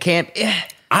 It can't.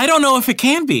 I don't know if it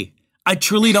can be. I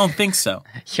truly don't think so.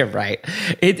 You're right.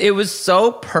 It was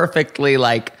so perfectly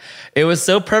like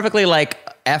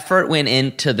effort went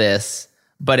into this,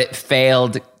 but it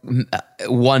failed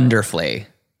wonderfully.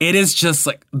 It is just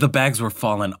like the bags were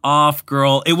falling off,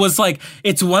 girl. It was like,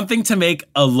 it's one thing to make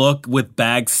a look with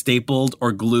bags stapled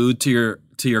or glued to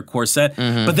your corset,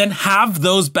 but then have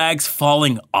those bags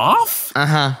falling off?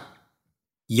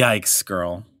 Yikes,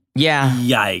 girl. Yeah.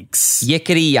 Yikes.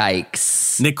 Yickety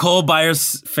yikes. Nicole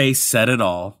Byers' face said it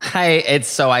all. It's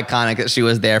so iconic that she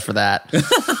was there for that.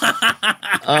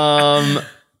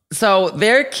 So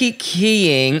they're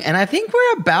keying, and I think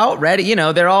we're about ready. You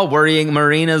know, they're all worrying.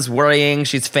 Marina's worrying.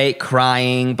 She's fake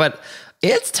crying. But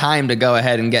it's time to go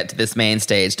ahead and get to this main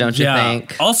stage, don't you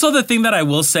think? Also, the thing that I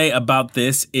will say about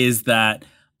this is that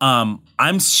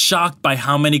I'm shocked by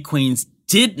how many queens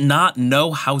did not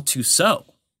know how to sew.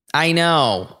 I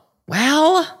know.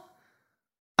 Well,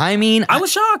 I mean... I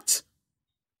was shocked.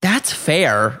 That's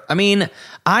fair. I mean,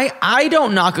 I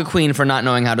don't knock a queen for not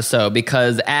knowing how to sew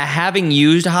because having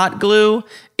used hot glue,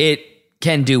 it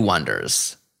can do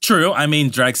wonders. True. I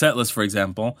mean, Drag Setlist, for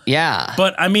example. Yeah.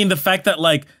 But I mean, the fact that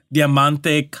like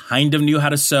Diamante kind of knew how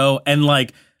to sew and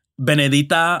like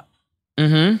Benedita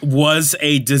was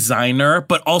a designer,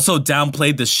 but also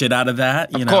downplayed the shit out of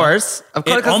that. Of course.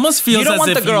 It almost feels you don't as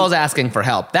want if the girls asking for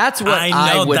help. That's what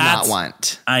I would not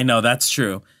want. I know, that's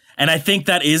true. And I think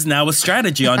that is now a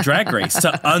strategy on Drag Race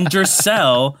to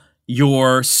undersell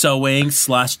your sewing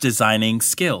 / designing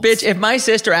skills. Bitch, if my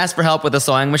sister asked for help with a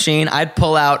sewing machine, I'd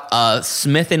pull out a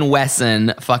Smith &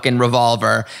 Wesson fucking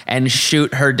revolver and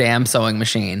shoot her damn sewing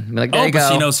machine. Be like, there you go.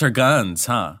 But she knows her guns,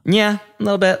 huh? Yeah.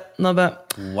 little bit.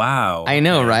 Wow. I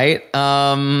know, right?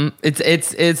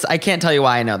 It's. I can't tell you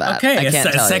why I know that. Okay, I can't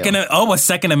tell second. you. A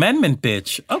Second Amendment,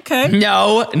 bitch. Okay.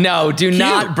 No, do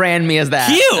not brand me as that.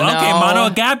 Cute. No. Okay, Mano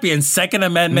Agapion, Second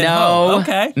Amendment. No.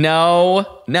 Okay. No.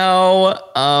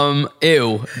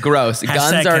 Ew. Gross.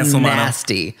 Guns are cancel Mano.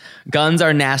 nasty. Guns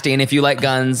are nasty, and if you like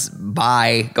guns,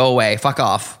 bye. Go away. Fuck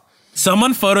off.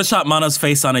 Someone Photoshop Mano's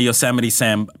face on a Yosemite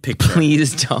Sam picture.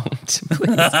 Please don't.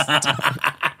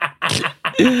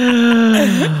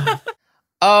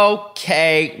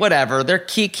 Okay, whatever. They're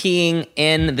kikiing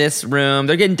in this room.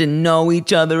 They're getting to know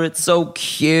each other. It's so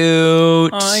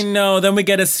cute. I know. Then we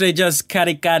get Estrella's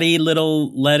cari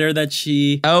little letter that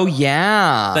she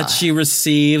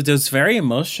received. It was very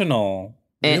emotional.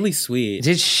 Really sweet.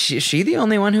 Is she the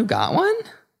only one who got one?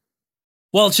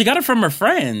 Well, she got it from her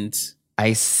friend.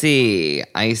 I see.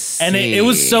 And it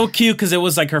was so cute because it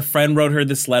was like her friend wrote her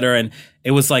this letter and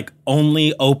it was like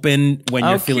only open when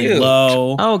you're feeling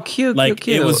low. Oh, cute, like,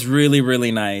 cute. It was really,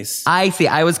 really nice. I see.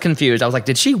 I was confused. I was like,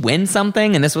 did she win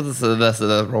something? And this was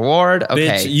the reward? Okay.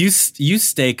 Bitch, you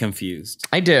stay confused.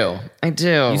 I do.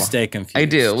 You stay confused. I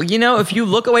do. Well, you know, if you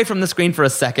look away from the screen for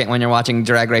a second when you're watching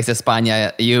Drag Race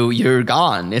España, you're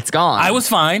gone. It's gone. I was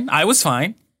fine.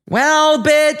 Well,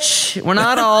 bitch, we're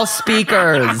not all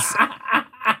speakers.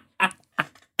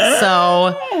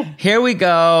 So here we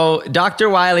go. Dr.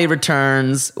 Wiley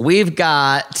returns. We've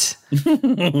got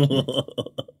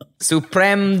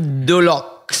Supreme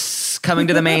Deluxe coming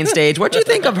to the main stage. What do you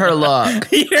think of her look?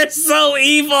 You're so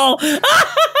evil.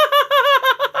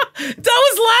 That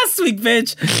was last week,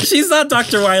 bitch. She's not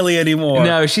Dr. Wiley anymore.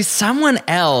 No, she's someone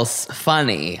else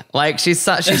funny. Like, she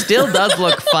still does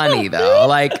look funny, though.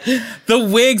 Like, the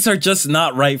wigs are just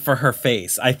not right for her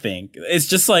face, I think. It's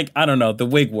just like, I don't know, the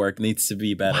wig work needs to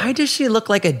be better. Why does she look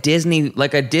like a Disney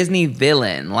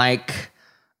villain? Like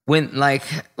when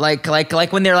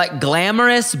when they're like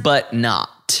glamorous but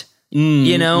not.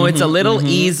 You know, it's a little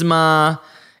Yzma.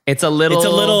 It's a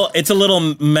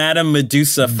little Madame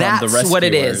Medusa from The Rescuers. That's what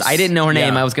it is. I didn't know her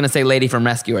name. Yeah. I was going to say Lady from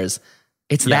Rescuers.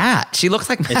 It's that. She looks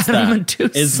like Madame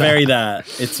Medusa. It's very that.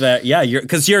 It's very,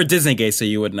 because you're a Disney gay, so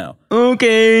you would know.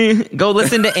 Okay. Go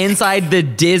listen to Inside the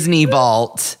Disney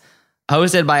Vault,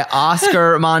 hosted by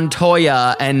Oscar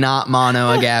Montoya and not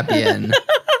Mano Agapion.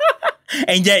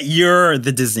 And yet you're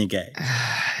the Disney gay.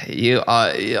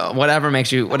 Whatever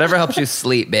helps you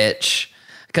sleep, bitch.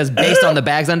 Because based on the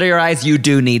bags under your eyes, you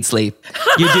do need sleep.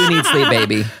 You do need sleep,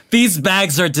 baby. These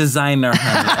bags are designer,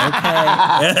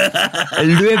 honey, okay?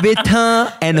 Louis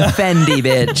Vuitton and Fendi,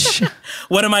 bitch.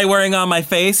 What am I wearing on my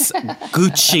face?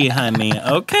 Gucci, honey,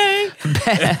 okay?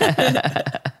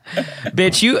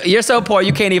 Bitch, you're so poor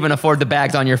you can't even afford the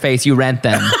bags on your face. You rent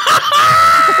them.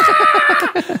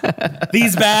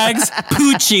 These bags,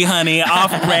 Gucci, honey,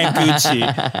 off-brand Gucci.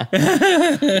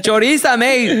 Choriza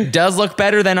May does look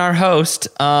better than our host.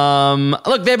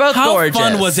 Look, they're both gorgeous. How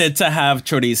fun was it to have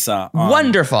Choriza on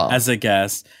Wonderful. As a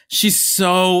guest? I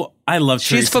love Choriza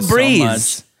She's Febreze. so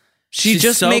much. She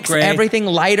just so makes everything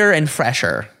lighter and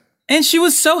fresher. And she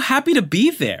was so happy to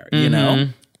be there, you know?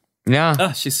 Yeah.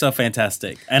 Oh, she's so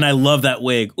fantastic. And I love that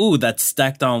wig. Ooh, that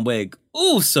stacked on wig.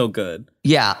 Ooh, so good.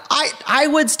 Yeah. I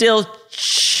would still...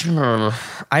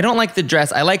 I don't like the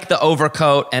dress. I like the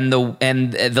overcoat and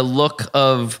the look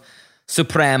of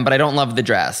Supreme, but I don't love the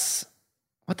dress.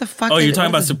 What the fuck? Oh, you're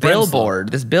talking about Supreme's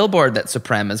billboard. This billboard that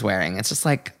Supreme is wearing. It's just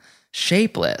like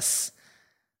shapeless.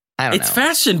 I don't know. It's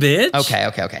fashion, bitch.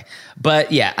 Okay.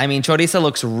 But yeah, I mean, Choriza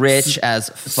looks rich as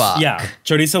fuck. Yeah,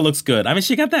 Choriza looks good. I mean,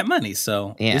 she got that money,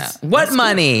 so. Yeah. What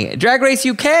money? Good. Drag Race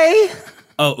UK?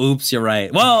 Oh, oops, you're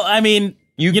right. Well, I mean,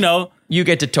 you know. You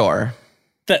get to tour.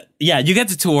 You get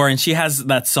to tour, and she has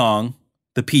that song,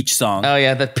 the Peach song. Oh,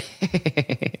 yeah,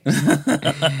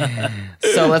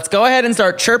 So let's go ahead and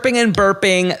start chirping and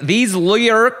burping these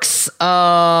lyrics.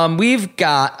 We've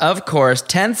got, of course,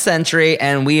 10th Century,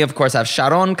 and we, of course, have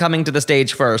Sharon coming to the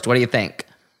stage first. What do you think?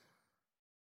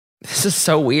 This is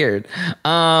so weird.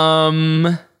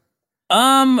 The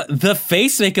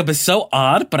face makeup is so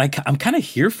odd, but I'm kind of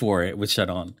here for it with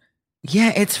Sharon.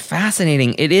 Yeah, it's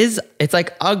fascinating. It's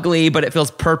like ugly, but it feels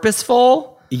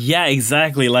purposeful. Yeah,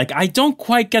 exactly. Like, I don't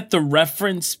quite get the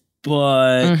reference,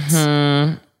 but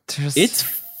it's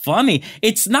funny.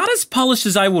 It's not as polished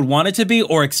as I would want it to be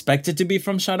or expect it to be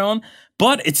from Sharon,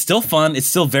 but it's still fun. It's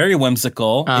still very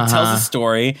whimsical. It tells a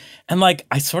story. And like,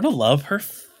 I sort of love her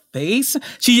face.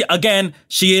 She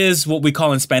is what we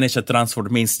call in Spanish a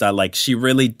transformista. Like, she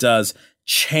really does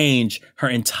change her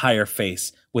entire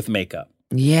face with makeup.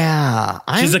 Yeah.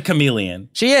 She's a chameleon.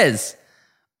 She is.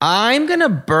 I'm going to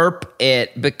burp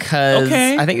it because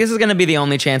I think this is going to be the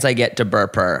only chance I get to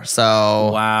burp her. So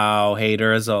wow,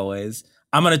 hater as always.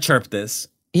 I'm going to chirp this.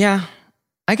 Yeah,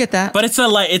 I get that. But it's a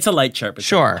light chirp.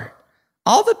 Sure.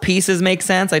 All the pieces make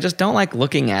sense. I just don't like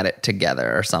looking at it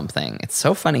together or something. It's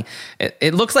so funny.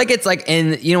 It looks like it's like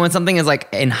in, when something is like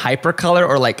in hypercolor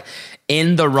or like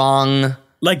in the wrong.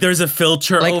 Like there's a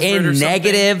filter like over in it or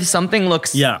negative, something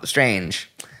looks strange.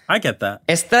 I get that.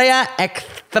 Estrella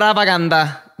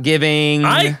extravaganda giving.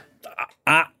 I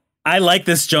like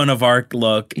this Joan of Arc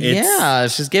look.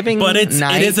 She's giving. But it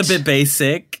is a bit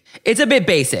basic. It's a bit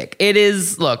basic. It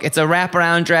is. Look, it's a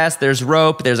wraparound dress. There's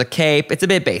rope. There's a cape. It's a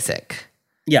bit basic.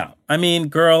 Yeah, I mean,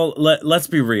 girl, let's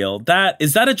be real.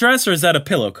 Is that a dress or is that a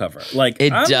pillow cover? Like, I'm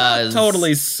not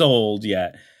totally sold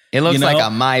yet. It looks like a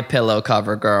My Pillow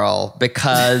cover, girl,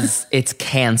 because it's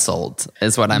canceled,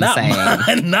 is what I'm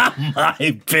saying. Not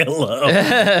My Pillow.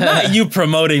 Not you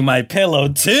promoting My Pillow,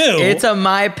 too. It's a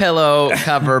My Pillow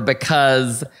cover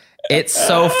because it's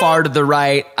so far to the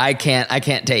right, I can't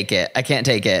take it. I can't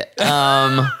take it.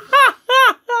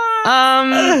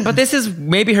 But this is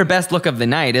maybe her best look of the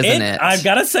night, isn't it? I've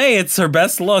got to say, it's her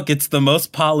best look. It's the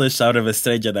most polished out of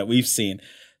Estrella that we've seen.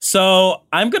 So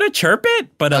I'm going to chirp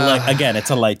it, but again,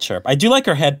 it's a light chirp. I do like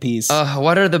her headpiece.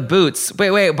 What are the boots?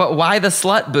 Wait, but why the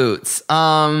slut boots?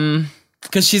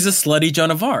 Because she's a slutty Joan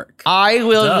of Arc. I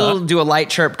will do a light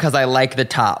chirp because I like the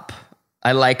top.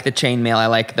 I like the chainmail. I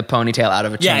like the ponytail out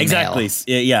of a chainmail. Yeah, exactly.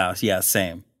 Yeah,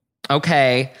 same.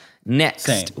 Okay,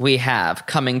 next we have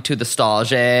coming to the stage,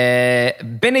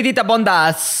 Benedita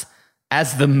Bondas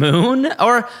as the moon,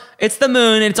 or it's the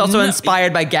moon. It's also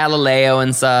inspired by Galileo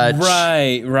and such.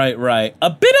 Right. A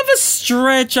bit of a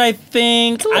stretch, I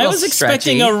think. I was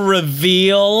expecting a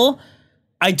reveal.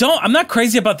 I'm not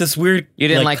crazy about this weird. You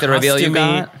didn't like the reveal you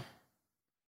got?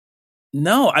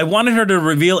 No, I wanted her to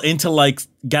reveal into like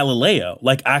Galileo,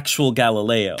 like actual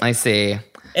Galileo. I see.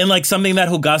 And like something that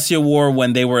Hogacia wore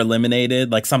when they were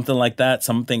eliminated, like something like that,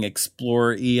 something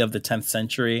explorer-y of the 10th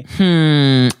century.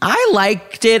 I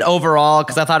liked it overall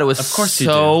because I thought it was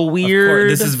so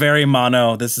weird. This is very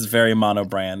Mano. This is very Mano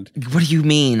brand. What do you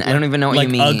mean? I don't even know what you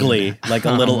mean. Like ugly, like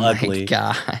a little ugly.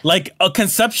 God. Like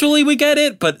conceptually we get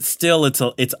it, but still it's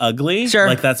ugly. Sure.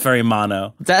 Like that's very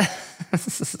Mano. I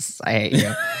hate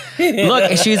you.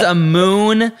 Look, she's a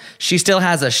moon. She still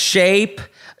has a shape.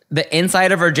 The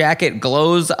inside of her jacket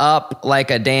glows up like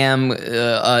a damn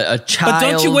a child's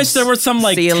But don't you wish there were some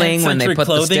like ceiling when they put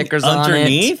the stickers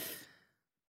underneath?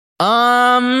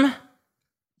 On it?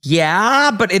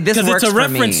 Yeah, but this works for me. Because it's a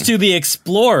reference to the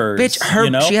explorers.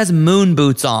 Bitch, she has moon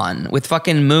boots on with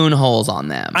fucking moon holes on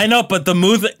them. I know, but the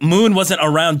moon wasn't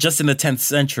around just in the 10th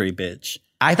century, bitch.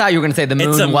 I thought you were going to say the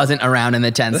moon wasn't around in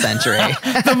the 10th century.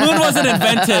 The moon wasn't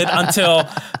invented until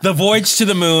The Voyage to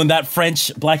the Moon, that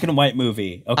French black and white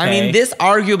movie. Okay? I mean, this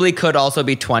arguably could also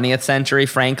be 20th century,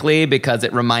 frankly, because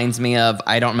it reminds me of,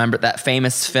 I don't remember that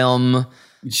famous film.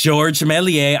 Georges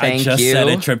Méliès. I just said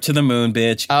it. Trip to the Moon,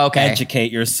 bitch. Okay.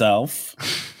 Educate yourself.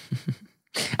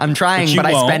 I'm trying, but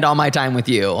I spend all my time with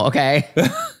you, okay?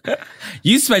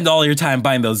 You spend all your time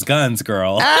buying those guns,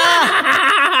 girl.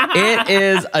 It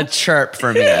is a chirp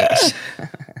for me.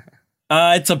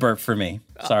 It's a burp for me.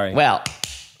 Sorry. Well,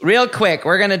 real quick,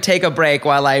 we're going to take a break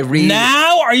while I read.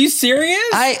 Now? Are you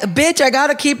serious? Bitch, I got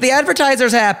to keep the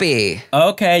advertisers happy.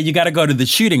 Okay, you got to go to the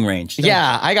shooting range.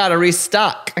 Yeah, I got to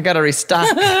restock.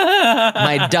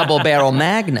 My double barrel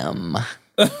Magnum.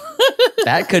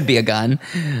 That could be a gun.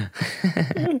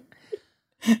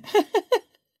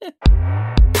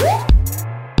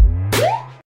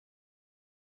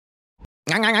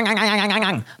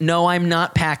 No, I'm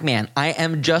not Pac-Man. I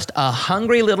am just a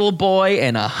hungry little boy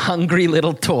and a hungry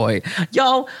little toy.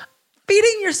 Yo,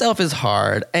 feeding yourself is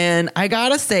hard. And I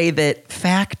gotta say that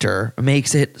Factor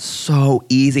makes it so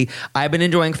easy. I've been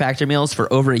enjoying Factor meals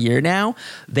for over a year now.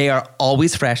 They are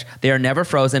always fresh. They are never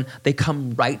frozen. They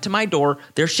come right to my door.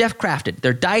 They're chef crafted.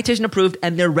 They're dietitian approved,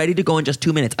 and they're ready to go in just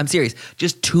 2 minutes. I'm serious.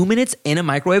 Just 2 minutes in a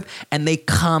microwave, and they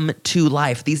come to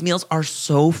life. These meals are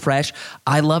so fresh.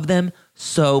 I love them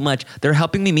so much. They're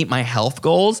helping me meet my health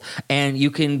goals, and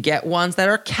you can get ones that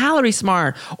are calorie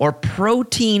smart or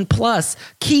protein plus,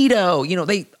 keto.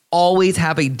 They always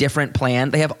have a different plan.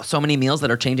 They have so many meals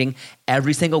that are changing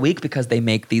every single week because they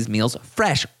make these meals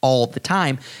fresh all the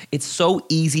time. It's so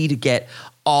easy to get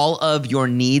all of your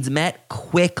needs met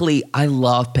quickly. I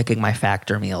love picking my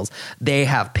Factor meals. They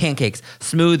have pancakes,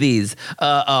 smoothies,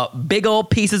 big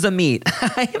old pieces of meat.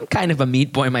 I am kind of a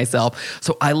meat boy myself.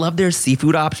 So I love their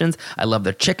seafood options. I love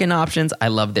their chicken options. I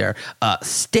love their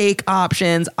steak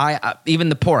options. Even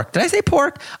the pork. Did I say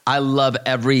pork? I love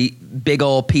every big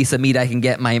old piece of meat I can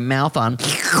get my mouth on.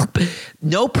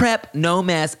 No prep, no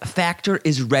mess. Factor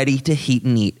is ready to heat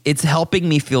and eat. It's helping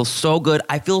me feel so good.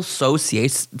 I feel so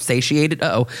satiated.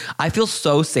 I feel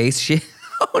so satiated.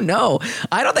 Oh no,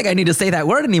 I don't think I need to say that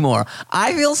word anymore.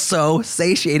 I feel so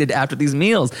satiated after these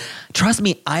meals. Trust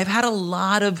me, I've had a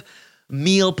lot of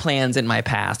meal plans in my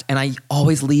past, and I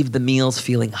always leave the meals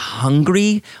feeling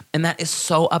hungry, and that is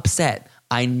so upset.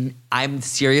 I'm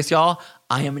serious, y'all.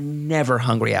 I am never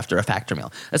hungry after a Factor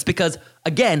meal. That's because,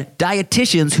 again,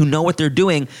 dietitians who know what they're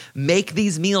doing make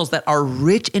these meals that are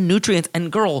rich in nutrients.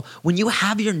 And girl, when you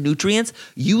have your nutrients,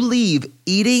 you leave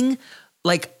eating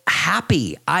like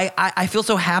happy. I feel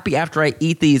so happy after I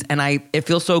eat these, and it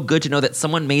feels so good to know that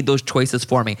someone made those choices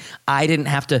for me. I didn't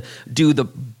have to do the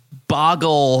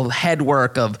boggle head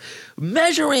work of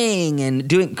measuring and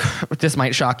doing. This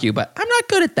might shock you, but I'm not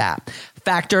good at that.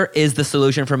 Factor is the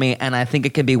solution for me, and I think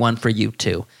it can be one for you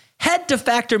too. Head to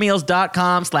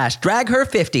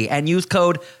factormeals.com/dragher50 and use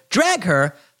code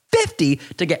dragher50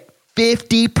 to get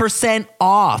 50%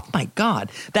 off. My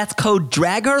God, that's code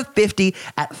dragher50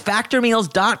 at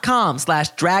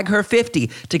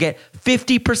factormeals.com/dragher50 to get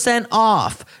 50%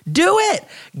 off. Do it.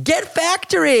 Get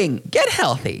factoring. Get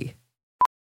healthy.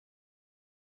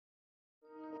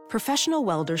 Professional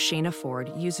welder Shayna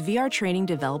Ford used VR training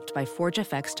developed by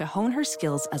ForgeFX to hone her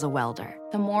skills as a welder.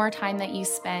 The more time that you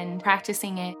spend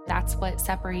practicing it, that's what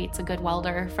separates a good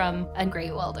welder from a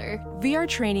great welder. VR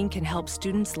training can help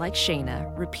students like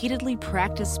Shayna repeatedly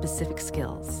practice specific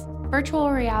skills. Virtual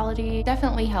reality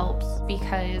definitely helps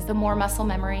because the more muscle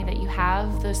memory that you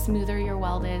have, the smoother your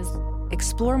weld is.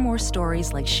 Explore more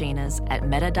stories like Shayna's at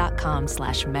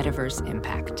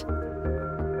meta.com/metaverseimpact.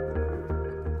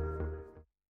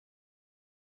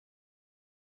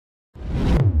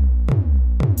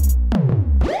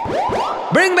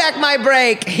 Bring back my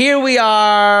break. Here we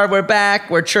are. We're back.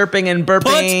 We're chirping and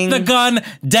burping. Put the gun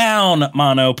down,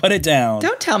 Mano. Put it down.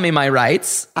 Don't tell me my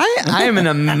rights. I am an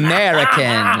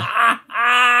American.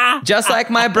 Just like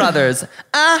my brothers.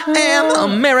 I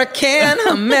am American.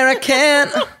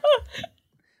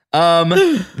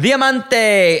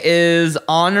 Diamante is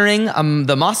honoring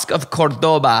the Mosque of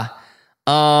Cordoba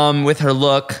with her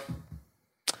look.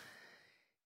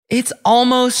 It's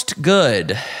almost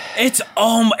good. It's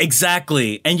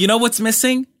exactly. And you know what's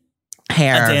missing?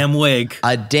 Hair. A damn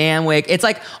wig. It's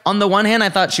like, on the one hand, I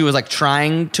thought she was like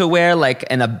trying to wear like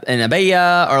an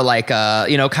abaya or like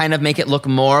kind of make it look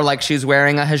more like she's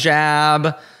wearing a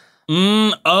hijab.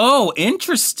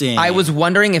 Interesting. I was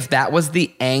wondering if that was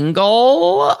the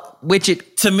angle,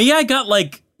 to me, I got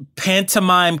like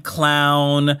pantomime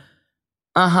clown.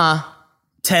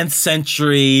 10th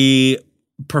century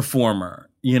performer,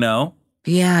 you know?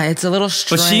 Yeah, it's a little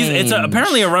strange. But it's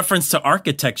apparently a reference to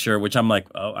architecture, which I'm like,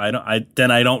 I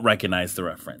don't recognize the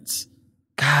reference.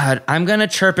 God, I'm going to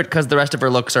chirp it because the rest of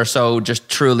her looks are so just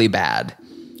truly bad.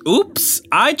 Oops.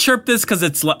 I chirp this because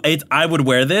I would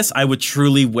wear this. I would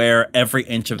truly wear every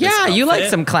inch of this outfit. You like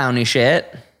some clowny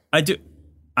shit. I do.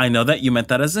 I know that you meant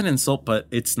that as an insult, but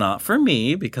it's not for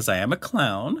me because I am a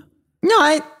clown.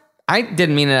 No, I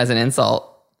didn't mean it as an insult.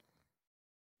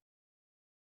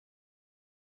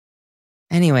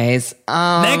 Anyways,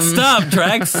 next up,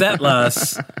 Drag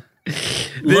Setlas.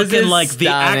 Looking like stunning. The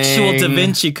actual Da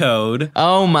Vinci Code.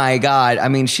 Oh my God. I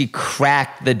mean, she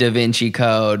cracked the Da Vinci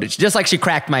Code. Just like she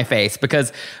cracked my face,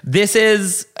 because this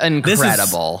is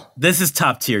incredible. This is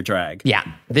top tier drag. Yeah.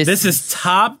 This is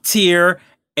top tier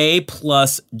A+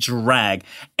 drag.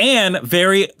 And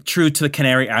very true to the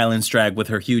Canary Islands drag with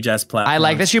her huge ass platform. I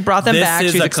like that she brought them back.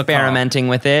 She's experimenting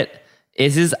with it.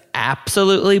 This is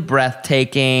absolutely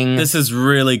breathtaking. This is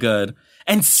really good.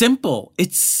 And simple.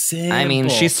 It's simple. I mean,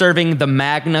 she's serving the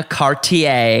Magna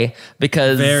Cartier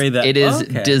because it is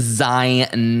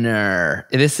designer.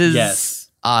 This is... Yes.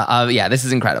 This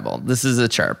is incredible. This is a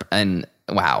chirp. And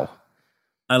wow.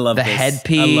 I love the this.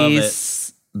 Headpiece. I love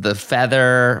it. The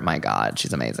feather. My God,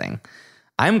 she's amazing.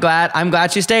 I'm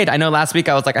glad she stayed. I know last week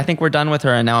I was like, I think we're done with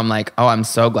her. And now I'm like, oh, I'm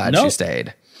so glad she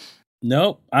stayed.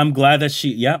 Nope. I'm glad that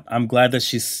she's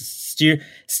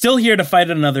still here to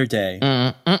fight another day.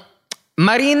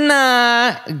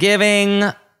 Marina giving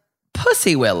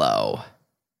Pussy Willow.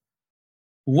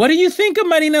 What do you think of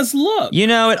Marina's look?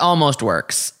 It almost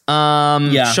works.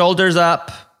 Shoulders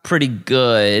up, pretty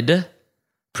good.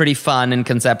 pretty fun and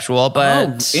conceptual,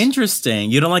 but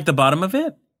interesting. You don't like the bottom of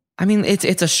it? I mean,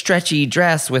 it's a stretchy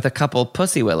dress with a couple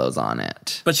pussy willows on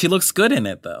it. But she looks good in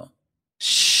it, though.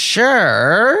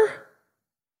 Sure.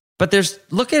 But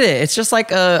look at it. It's just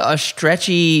like a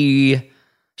stretchy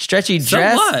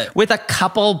dress with a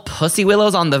couple pussy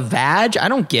willows on the vag. I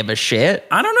don't give a shit.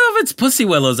 I don't know if it's pussy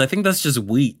willows. I think that's just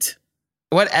wheat.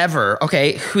 Whatever.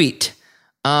 Okay, wheat.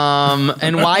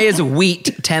 And why is wheat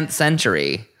 10th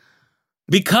century?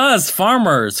 Because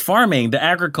farming, the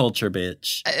agriculture,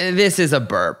 bitch. This is a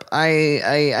burp.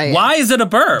 Why is it a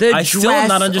burp? I still am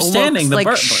not understanding the like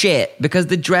burp. Shit, because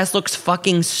the dress looks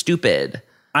fucking stupid.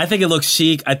 I think it looks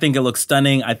chic. I think it looks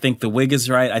stunning. I think the wig is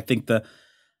right. I think the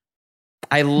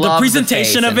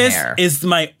presentation of this is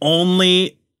my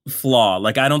only flaw.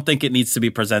 Like, I don't think it needs to be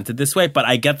presented this way, but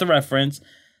I get the reference.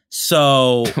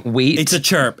 So wheat. It's a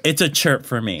chirp. It's a chirp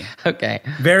for me. Okay.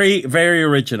 Very, very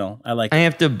original. I like it. I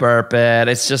have to burp it.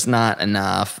 It's just not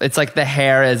enough. It's like the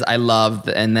hair is I love,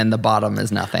 and then the bottom is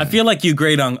nothing. I feel like you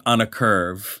grade on a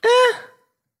curve.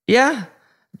 Yeah.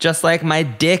 Just like my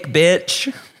dick,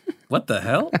 bitch. What the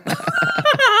hell?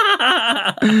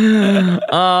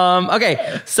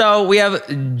 Okay. So we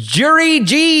have Jury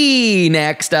G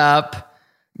next up.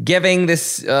 Giving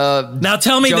this now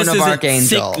tell me Joan this isn't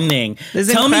Archangel. Sickening.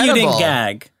 This Tell me you incredible. didn't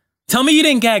gag. Tell me you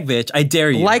didn't gag, bitch. I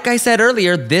dare you. Like I said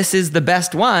earlier, this is the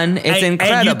best one. It's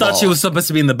incredible. And you thought she was supposed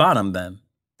to be in the bottom then.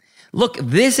 Look,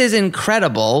 this is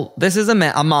incredible. This is a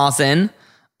Mawson.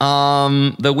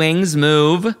 The wings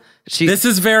move. This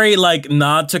is very like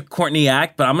nod to Courtney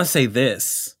Act, but I'm gonna say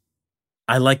this.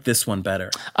 I like this one better.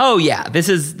 Oh yeah, this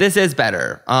is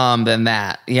better than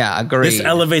that. Yeah, agreed. This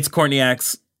elevates Courtney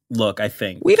Act's look, I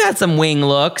think. We've had some wing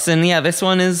looks, and yeah, this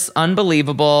one is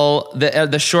unbelievable.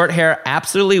 The short hair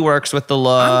absolutely works with the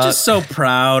look. I'm just so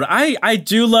proud. I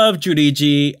do love Judy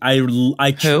G. I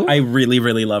really,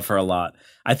 really love her a lot.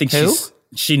 I think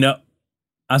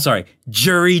I'm sorry,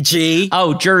 Jury G.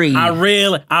 Oh, Jury. I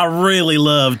really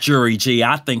love Jury G.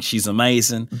 I think she's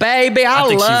amazing. Baby, I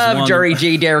love Jury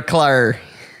G. Dercler.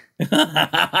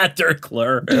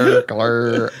 Dercler.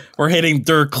 We're hitting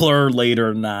Dercler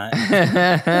later tonight.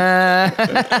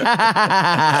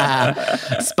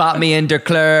 Spot me in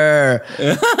Dercler.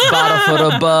 Bottle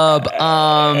full of bub.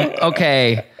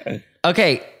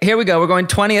 Okay, here we go. We're going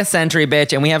 20th century,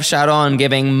 bitch, and we have Sharon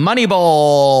giving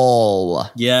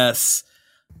Moneyball. Yes.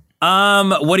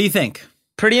 What do you think?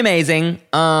 Pretty amazing.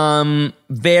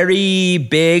 Very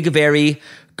big, very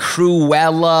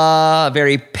Cruella,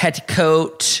 very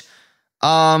petticoat.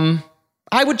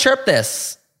 I would chirp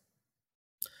this.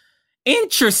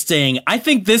 Interesting. I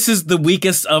think this is the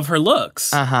weakest of her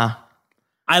looks. Uh-huh.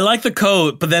 I like the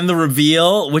coat, but then the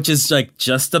reveal, which is like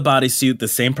just a bodysuit, the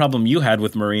same problem you had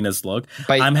with Marina's look.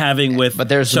 I'm having with But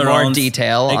there's Sharon's, more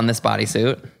detail on this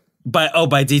bodysuit.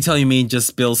 By detail you mean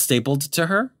just Bill stapled to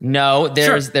her? No,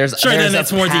 there's then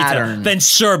that's more detail. Then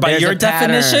sure, by your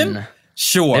definition,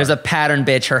 sure. There's a pattern,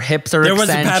 bitch. Her hips are There was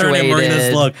accentuated. a pattern in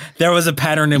Marina's look. There was a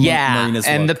pattern in Marina's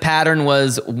look. And the pattern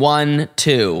was 1,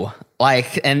 2.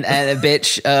 Like, and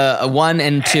bitch, 1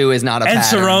 and 2 is not a pattern. And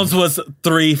Sharon's was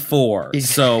 3, 4.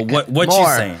 So what you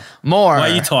saying? More. Why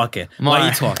are you talking? More. Why are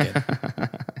you talking?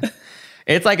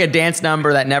 It's like a dance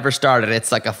number that never started.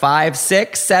 It's like a 5,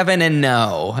 6, 7, and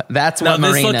no. That's what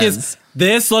Marina's.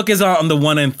 This look is on the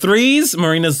 1 and 3s.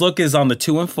 Marina's look is on the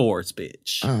 2 and 4s,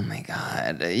 bitch. Oh my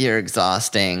God. You're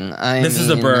exhausting. This is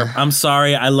a burp. I'm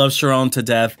sorry. I love Sharon to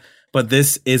death, but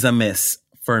this is a miss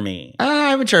for me.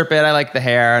 I would chirp it. I like the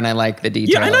hair and I like the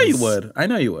details. Yeah, I know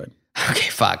you would. Okay,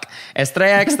 fuck.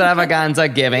 Estrella Extravaganza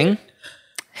giving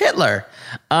Hitler.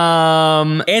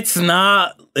 It's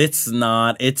not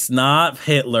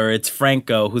Hitler. It's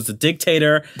Franco, who's a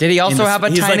dictator. Did he also have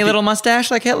a tiny little mustache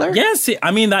like Hitler? Yes.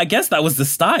 I guess that was the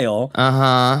style.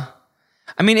 Uh-huh.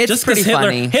 I mean, it's just pretty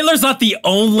funny. Hitler's not the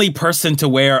only person to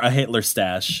wear a Hitler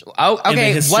stash. Oh,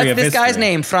 okay. What's this guy's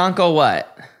name? Franco what?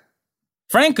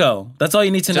 Franco. That's all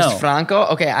you need to know. Just Franco?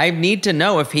 Okay, I need to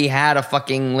know if he had a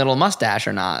fucking little mustache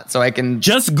or not, so I can...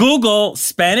 Just Google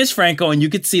Spanish Franco, and you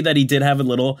could see that he did have a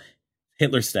little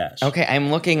Hitler stash. Okay,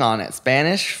 I'm looking on it.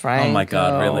 Spanish Franco. Oh my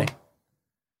God, really?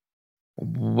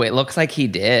 It looks like he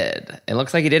did. It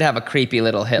looks like he did have a creepy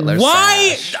little Hitler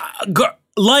stash.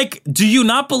 Like, do you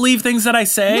not believe things that I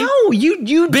say? No, you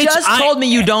bitch, just told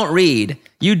me you don't read.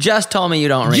 You just told me you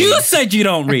don't read. You said you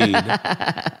don't read.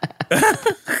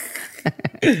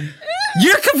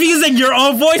 You're confusing your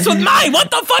own voice with mine. What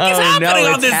the fuck is happening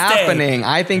on this day?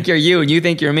 I think you're you and you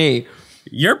think you're me.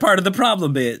 You're part of the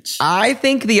problem, bitch. I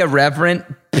think the irreverent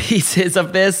pieces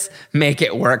of this make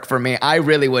it work for me. I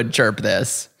really would chirp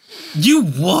this. You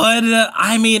would?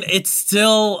 I mean, it's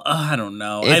still, I don't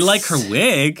know. I like her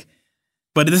wig,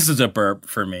 but this is a burp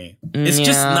for me. It's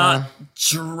just not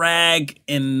drag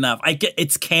enough. I get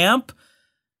it's camp.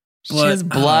 She has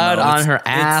blood on her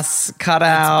ass cut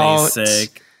out. It's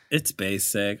basic. It's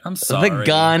basic. I'm sorry. The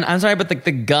gun. I'm sorry, but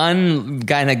the gun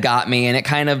kind of got me, and it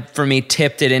kind of, for me,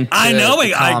 tipped it into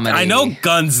comedy. I know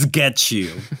guns get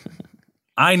you.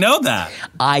 I know that.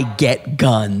 I get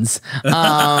guns.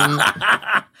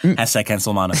 Hashtag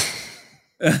cancel Mano.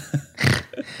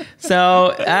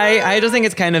 So I just think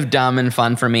it's kind of dumb and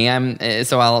fun for me.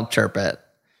 So I'll chirp it.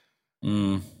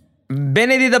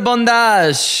 Benedita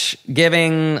Bondage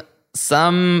giving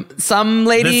some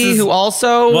lady who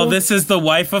also... Well, this is the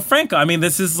wife of Franco. I mean,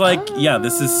 this is like,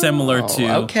 this is similar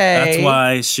to... Okay. That's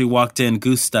why she walked in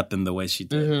goose-stepping the way she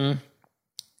did. Mm-hmm.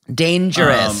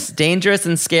 Dangerous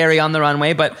and scary on the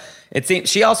runway, but it seems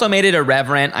she also made it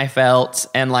irreverent, I felt,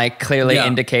 and like clearly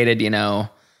indicated,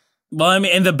 Well, I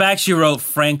mean, in the back she wrote,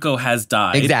 Franco has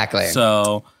died. Exactly.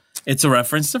 So it's a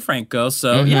reference to Franco.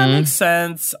 So yeah, it makes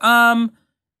sense. And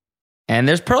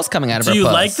there's pearls coming out of her puss. Do you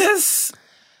puss. like this?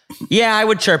 Yeah, I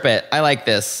would chirp it. I like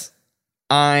this.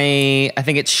 I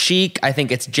think it's chic. I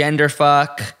think it's gender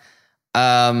fuck.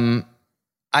 I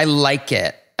like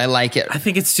it. I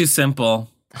think it's too simple.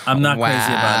 I'm not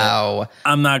crazy about it.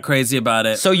 I'm not crazy about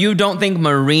it. So you don't think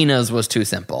Marina's was too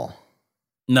simple?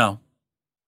 No.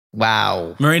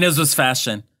 Wow. Marina's was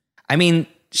fashion. I mean,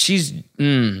 she's...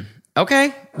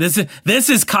 okay. This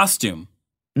is costume.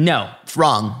 No,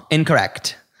 wrong.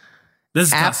 Incorrect. This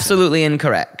is absolutely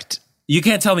incorrect. You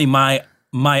can't tell me my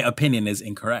opinion is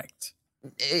incorrect.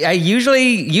 I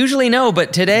usually no,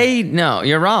 but today, no,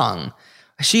 you're wrong.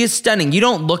 She is stunning. You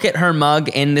don't look at her mug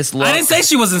in this look. I didn't say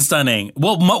she wasn't stunning.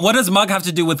 Well, what does mug have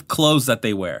to do with clothes that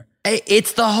they wear?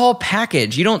 It's the whole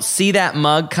package. You don't see that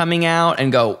mug coming out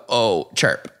and go, oh,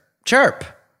 chirp, chirp.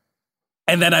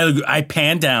 And then I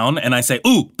pan down and I say,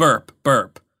 ooh, burp,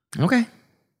 burp. Okay.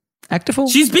 Act a fool.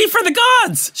 She's beat for the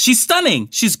gods. She's stunning.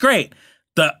 She's great.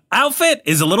 The outfit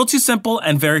is a little too simple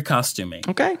and very costumey.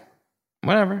 Okay.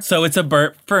 Whatever. So it's a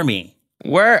burp for me.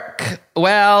 Work.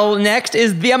 Well, next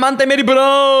is Diamante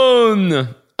Meribron.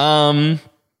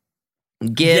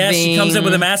 Yeah, she comes in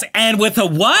with a mask and with a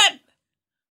what?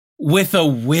 With a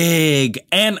wig.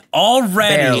 And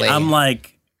already barely. I'm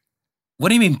like, what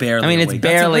do you mean barely? I mean, it's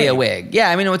barely a wig. Yeah,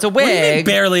 I mean, it's a wig. What do you mean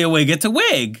barely a wig? It's a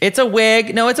wig. It's a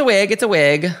wig. No, it's a wig. It's a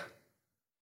wig.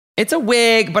 It's a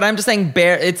wig, but I'm just saying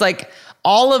it's like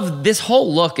all of this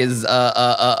whole look is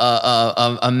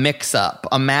a mix-up,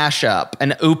 a mashup,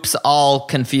 an oops all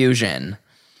confusion.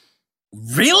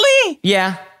 Really?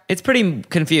 Yeah, it's pretty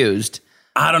confused.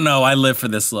 I don't know. I live for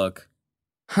this look.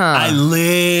 Huh. I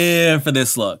live for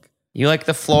this look. You like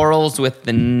the florals with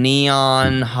the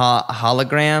neon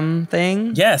hologram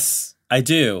thing? Yes, I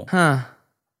do. Huh.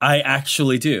 I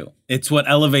actually do. It's what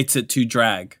elevates it to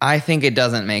drag. I think it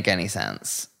doesn't make any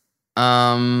sense.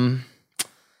 So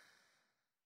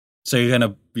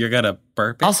you're gonna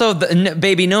burp it? Also,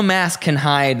 baby, no mask can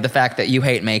hide the fact that you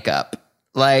hate makeup.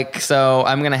 So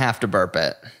I'm gonna have to burp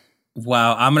it.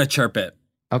 Wow, I'm gonna chirp it.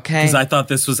 Okay. Because I thought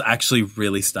this was actually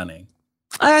really stunning.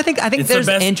 I think there's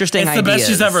interesting ideas. It's the best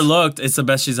she's ever looked. It's the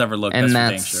best she's ever looked. And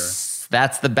that's for dang sure.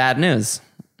 That's the bad news.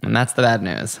 And that's the bad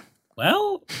news.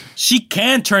 Well, she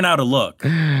can turn out a look.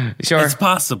 Sure. It's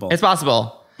possible. It's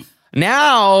possible.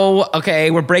 Now,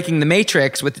 okay, we're breaking the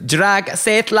matrix with Drag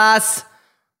Setlas.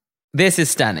 This is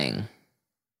stunning.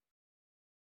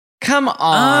 Come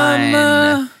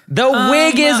on. The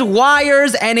wig is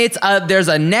wires and there's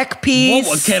a neck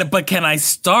piece. But can I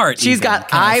start? She's got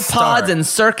iPods and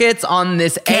circuits on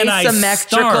this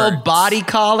asymmetrical body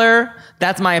collar.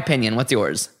 That's my opinion. What's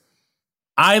yours?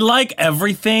 I like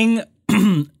everything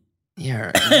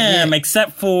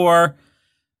except for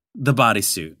the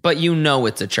bodysuit. But you know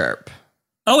it's a chirp.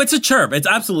 Oh, it's a chirp. It's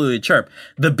absolutely a chirp.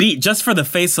 The beat, just for the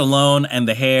face alone and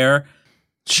the hair.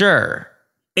 Sure.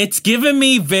 It's given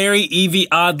me very Evie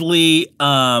Oddly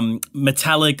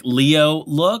metallic Leo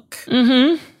look.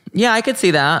 Mm-hmm. Yeah, I could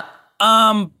see that.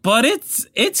 But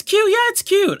it's cute. Yeah, it's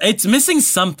cute. It's missing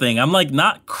something. I'm like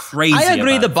not crazy. I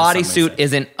agree the bodysuit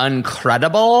isn't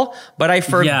incredible, but I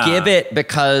forgive it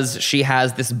because she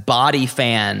has this body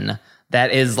fan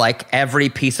that is like every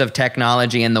piece of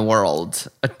technology in the world.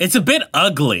 It's a bit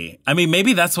ugly. I mean,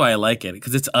 maybe that's why I like it,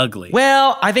 because it's ugly.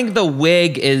 Well, I think the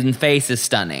wig in face is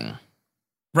stunning.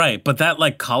 Right, but that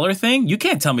like collar thing, you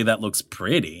can't tell me that looks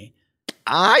pretty.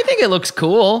 I think it looks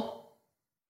cool.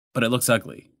 But it looks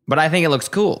ugly. But I think it looks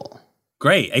cool.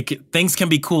 Great. Things can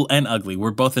be cool and ugly.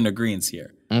 We're both in agreement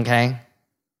here. Okay.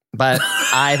 But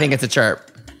I think it's a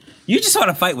chirp. You just want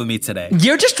to fight with me today.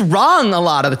 You're just wrong a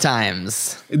lot of the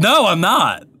times. No, I'm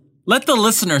not. Let the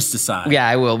listeners decide. Yeah,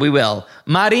 I will. We will.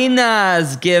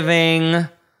 Marina's giving...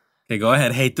 Okay, go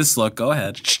ahead. Hate this look. Go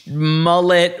ahead.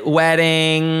 Mullet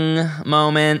wedding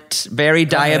moment. Very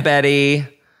diabetic.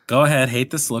 Go ahead. Hate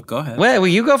this look. Go ahead. Well,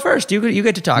 you go first. You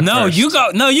get to talk first. No, you go.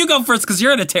 No, you go first because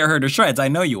you're going to tear her to shreds. I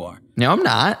know you are. No, I'm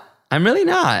not. I'm really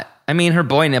not. I mean, her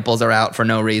boy nipples are out for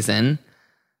no reason.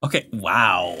 Okay.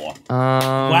 Wow.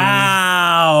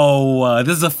 Wow.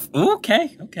 This is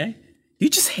okay. You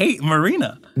just hate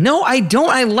Marina. No, I don't.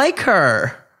 I like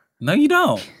her. No, you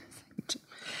don't.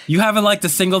 You haven't liked a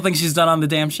single thing she's done on the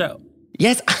damn show.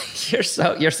 Yes,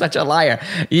 you're such a liar.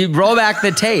 You roll back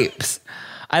the tapes.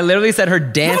 I literally said her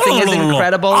dancing is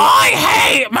incredible. I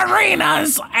hate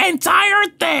Marina's entire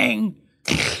thing.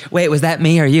 Wait, was that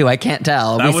me or you? I can't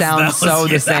tell. We sound so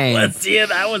the same.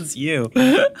 That was you.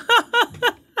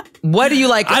 What do you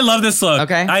like? I love this look.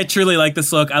 Okay. I truly like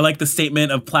this look. I like the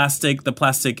statement of plastic, the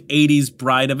plastic 80s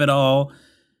bride of it all.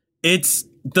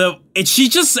 She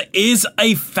just is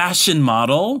a fashion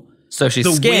model. So she's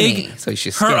skinny.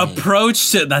 Her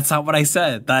approach to, that's not what I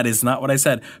said. That is not what I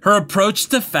said. Her approach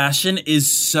to fashion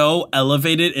is so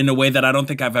elevated in a way that I don't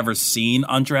think I've ever seen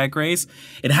on Drag Race.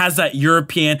 It has that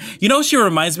European, you know what she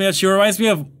reminds me of? She reminds me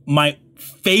of my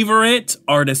favorite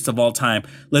artist of all time,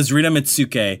 Lesrina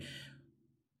Mitsuke.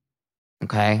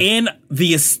 Okay. In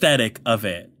the aesthetic of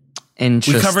it.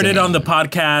 Interesting. We covered it on the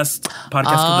podcast with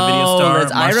the video star.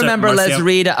 I remember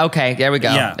Lesrina. Okay, there we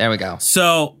go. Yeah. There we go.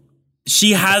 So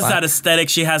she has that aesthetic.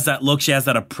 She has that look. She has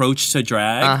that approach to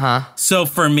drag. Uh-huh. So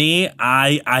for me,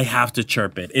 I have to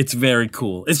chirp it. It's very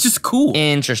cool. It's just cool.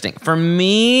 Interesting. For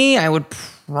me, I would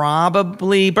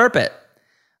probably burp it.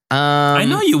 I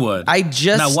know you would. I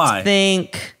just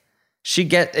think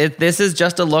this is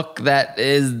just a look that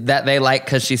they like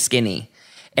because she's skinny.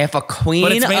 If a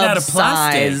queen of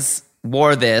size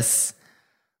wore this,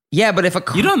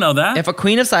 but you don't know that. If a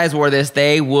queen of size wore this,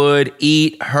 they would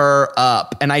eat her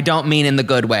up, and I don't mean in the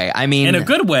good way. I mean in a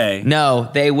good way. No,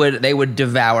 they would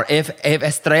devour. If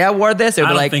Estrella wore this, it would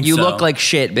be like, you look like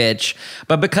shit, bitch.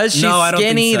 But because she's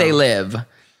skinny, they live. No,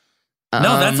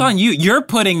 that's on you. You're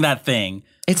putting that thing.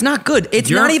 It's not good. It's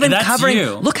not even covering.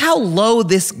 Look how low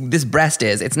this breast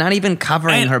is. It's not even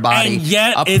covering her body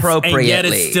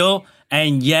appropriately.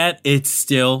 And yet it's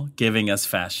still giving us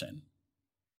fashion.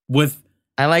 With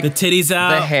I like the titties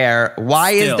out. The hair.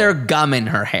 Why is there gum in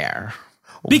her hair?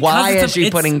 Why is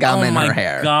she putting gum in her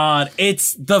hair? Oh my God.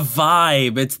 It's the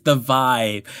vibe. It's the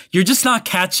vibe. You're just not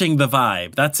catching the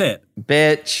vibe. That's it.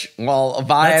 Bitch. Well,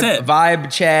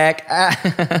 vibe check.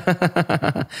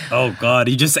 Oh God.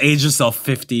 You just aged yourself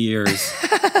 50 years.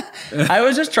 I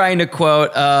was just trying to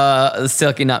quote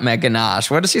Silky Nutmeg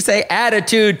Ganache. What does she say?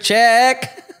 Attitude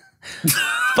check.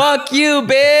 Fuck you,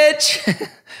 bitch.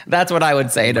 That's what I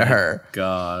would say to her.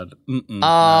 God.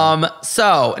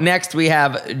 So next we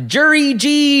have Jury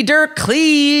G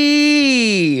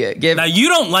Dirkley. Now you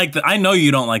don't like I know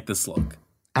you don't like this look.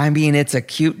 I mean, it's a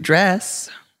cute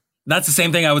dress. That's the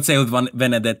same thing I would say with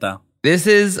Benedetta. This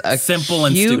is a simple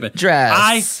and cute stupid dress.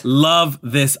 I love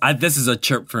this. This is a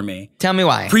chirp for me. Tell me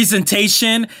why.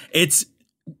 Presentation.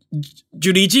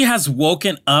 Juriji has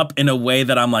woken up in a way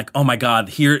that I'm like, oh my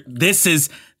God, this is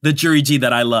the Juriji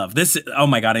that I love. Oh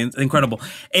my God, it's incredible.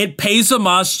 It pays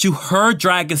homage to her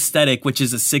drag aesthetic, which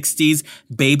is a 60s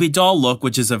baby doll look,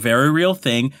 which is a very real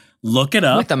thing. Look it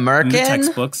up. With the merkin? In the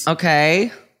textbooks.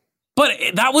 Okay. But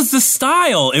that was the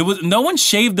style. No one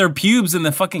shaved their pubes in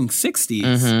the fucking 60s.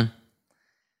 Mm-hmm.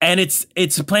 And it's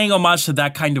paying homage to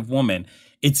that kind of woman.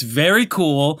 It's very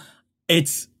cool.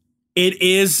 It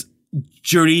is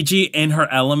Juriji in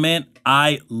her element.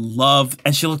 I love,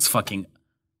 and she looks fucking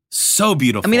so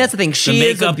beautiful. I mean, that's the thing. She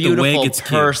is a beautiful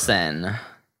person.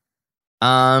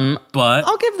 But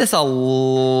I'll give this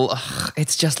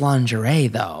it's just lingerie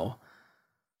though.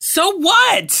 So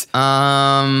what?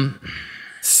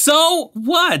 So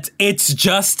what? It's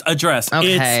just a dress.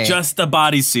 Okay. It's just a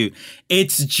bodysuit.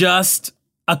 It's just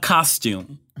a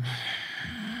costume.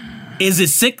 Is it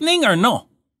sickening or no?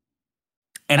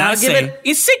 And I'll say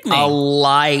it's sickening. A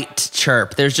light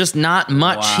chirp. There's just not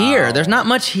much here. There's not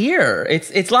much here.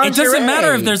 It's lingerie. It doesn't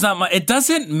matter if there's not much. It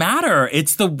doesn't matter.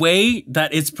 It's the way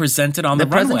that it's presented on the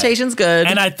runway. The presentation's good.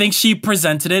 And I think she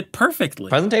presented it perfectly.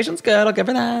 Presentation's good. I'll give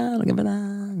her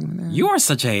that. You are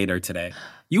such a hater today.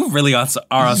 You really are on some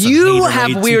You haterade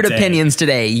have weird today. opinions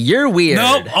today. You're weird.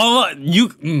 Nope.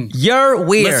 You're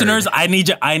weird. Listeners, I need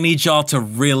y'all to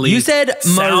really. You said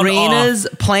Marina's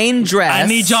plain dress. I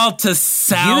need y'all to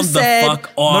sound the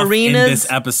fuck off in this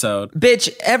episode.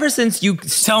 Bitch, ever since you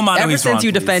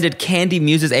defended Candy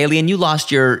Muse's Alien, you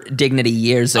lost your dignity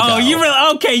years ago. Oh, you're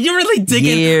really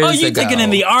digging. Years ago. Digging in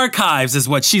the archives is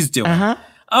what she's doing. Uh-huh.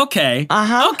 Okay.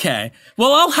 Uh-huh. Okay.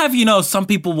 Well, I'll have you know some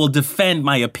people will defend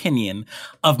my opinion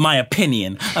of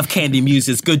Candy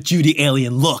Muse's good Judy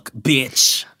Alien look,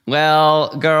 bitch.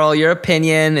 Well, girl, your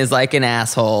opinion is like an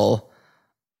asshole.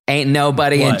 Ain't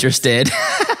nobody interested.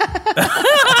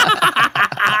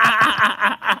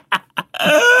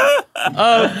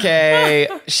 Okay.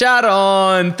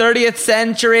 Sharon, 30th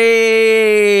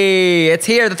century. It's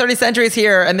here. The 30th century is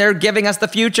here, and they're giving us the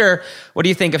future. What do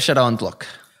you think of Sharon's look?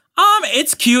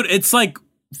 It's cute. It's like,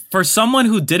 for someone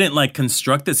who didn't like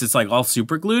construct this, it's like all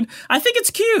super glued. I think it's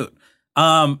cute.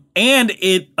 And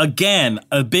it, again,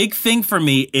 a big thing for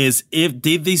me is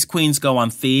did these queens go on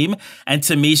theme? And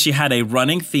to me, she had a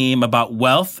running theme about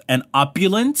wealth and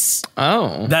opulence.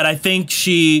 Oh. That I think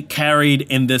she carried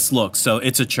in this look. So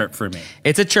it's a chirp for me.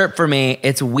 It's a chirp for me.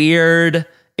 It's weird.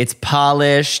 It's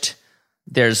polished.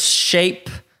 There's shape,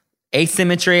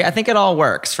 asymmetry. I think it all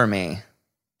works for me.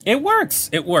 It works.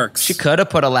 It works. She could have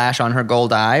put a lash on her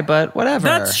gold eye, but whatever.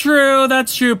 That's true.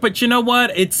 That's true. But you know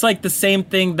what? It's like the same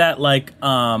thing that like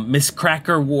Miss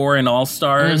Cracker wore in All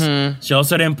Stars. Mm-hmm. She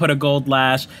also didn't put a gold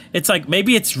lash. It's like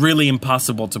maybe it's really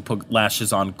impossible to put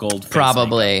lashes on gold face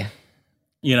Probably. makeup.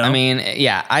 You know? I mean,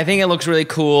 yeah, I think it looks really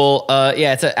cool.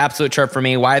 Yeah, it's an absolute chirp for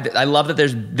me. I love that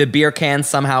there's the beer cans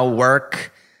somehow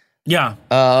work. Yeah.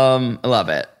 I love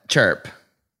it. Chirp.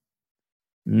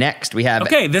 Next, we have...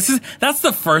 Okay, that's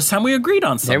the first time we agreed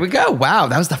on something. There we go. Wow,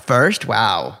 that was the first?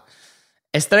 Wow.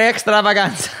 Estrella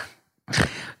Extravaganza.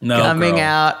 No, Coming girl.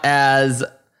 out as...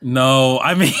 No,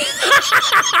 I mean...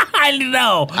 I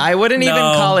know. I wouldn't even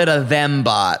call it a them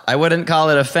bot. I wouldn't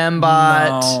call it a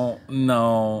fembot.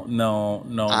 No.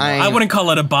 I wouldn't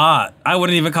call it a bot. I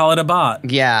wouldn't even call it a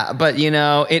bot. Yeah, but you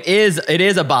know, it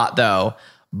is a bot though.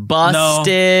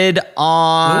 Busted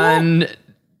on...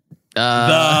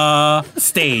 the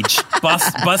stage.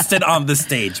 Busted on the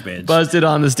stage, bitch. Busted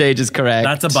on the stage is correct.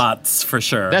 That's a bots for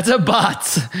sure. That's a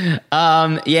bots. This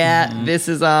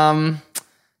is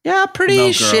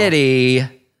pretty shitty.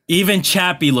 Even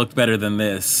Chappie looked better than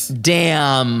this.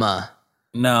 Damn.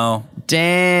 No.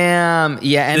 Damn.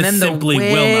 Yeah, and this then the simply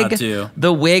wig. Will not do.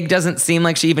 The wig doesn't seem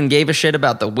like she even gave a shit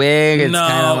about the wig. It's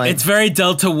kind of like, it's very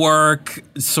Delta work,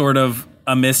 sort of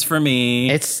a miss for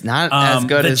me. It's not as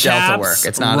good as Delta work.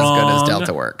 It's not as good as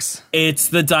Delta works. It's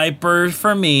the diaper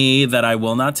for me that I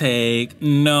will not take.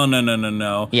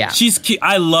 No. Yeah. She's cute.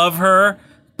 I love her,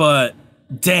 but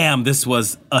damn, this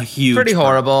was a huge Pretty burp.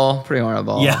 horrible. Pretty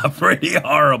horrible. Yeah, pretty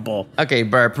horrible. Okay,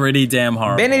 burp. Pretty damn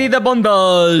horrible. Benedita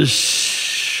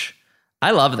Bondage.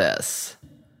 I love this.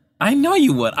 I know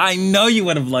you would. I know you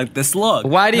would have liked this look.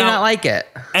 Why do you not like it?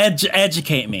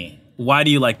 Educate me. Why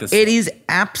do you like this? It is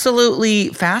absolutely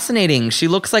fascinating. She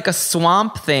looks like a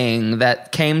swamp thing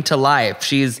that came to life.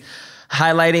 She's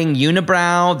highlighting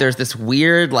unibrow. There's this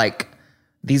weird,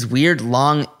 these weird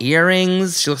long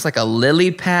earrings. She looks like a lily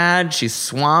pad. She's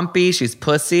swampy. She's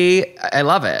pussy. I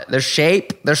love it. There's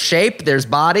shape. There's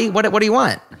body. What do you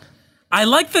want? I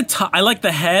like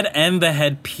the head and the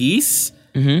headpiece.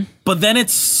 Mm-hmm. But then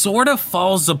it sort of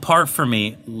falls apart for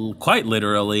me, quite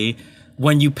literally.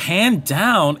 When you pan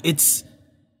down,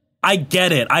 I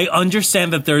get it. I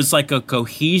understand that there's like a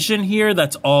cohesion here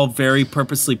that's all very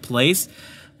purposely placed,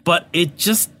 but it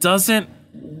just doesn't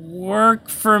work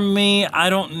for me. I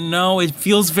don't know. It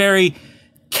feels very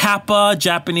Kappa,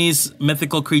 Japanese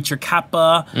mythical creature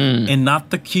Kappa, in not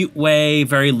the cute way,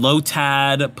 very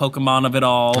Lotad Pokemon of it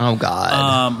all. Oh,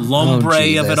 God.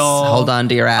 Lombre of it all. Hold on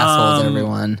to your assholes,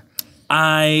 everyone.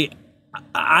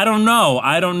 I don't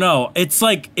know. It's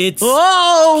like, it's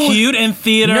Whoa! cute in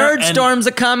theater. Nerd storms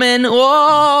are coming.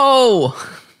 Whoa!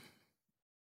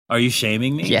 Are you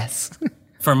shaming me? Yes.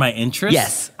 For my interest?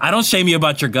 Yes. I don't shame you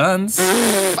about your guns.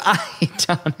 I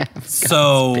don't have guns,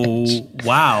 So, bitch.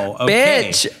 Wow. Okay.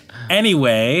 Bitch.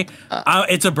 Anyway,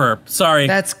 it's a burp. Sorry.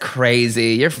 That's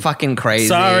crazy. You're fucking crazy.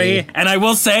 Sorry. And I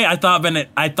will say, I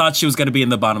thought she was going to be in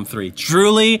the bottom three.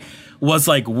 Truly was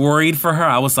like worried for her.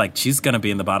 I was like, she's going to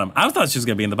be in the bottom. I thought she was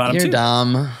going to be in the bottom You're too.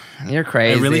 dumb. You're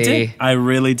crazy. I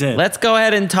really did. Let's go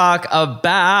ahead and talk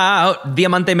about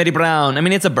Diamante Mary Brown. I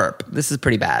mean, it's a burp. This is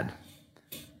pretty bad.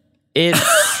 It's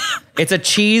It's a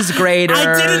cheese grater.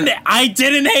 I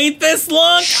didn't hate this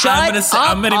look.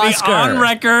 I'm gonna be on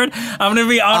record. I'm gonna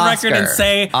be on record and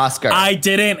say, Oscar, I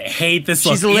didn't hate this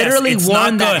look. She's literally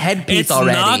worn that headpiece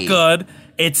already. It's not good.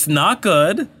 It's not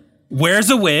good. Wears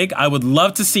a wig. I would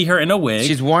love to see her in a wig.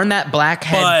 She's worn that black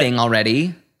head thing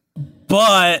already.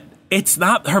 But it's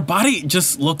not, her body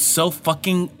just looks so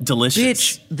fucking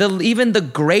delicious. Bitch, even the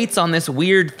grates on this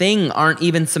weird thing aren't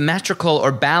even symmetrical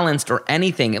or balanced or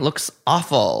anything. It looks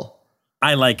awful.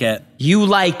 I like it. You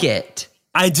like it.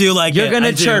 I do like You're going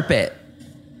to chirp it.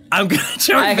 I'm going to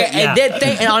chirp it, yeah.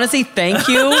 And honestly, thank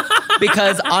you.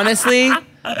 Because honestly,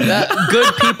 the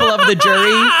good people of the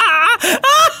jury...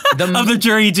 of the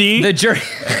jury G? The jury...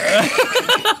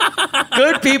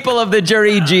 Good people of the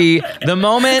jury G. The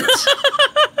moment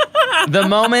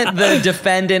the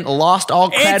defendant lost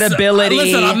all credibility.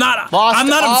 Listen, I'm not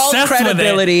obsessed with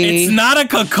it. It's not a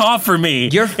caw for me.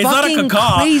 It's not a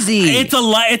caw. Crazy.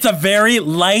 It's a very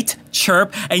light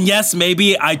chirp, and yes,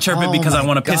 maybe I chirp it because I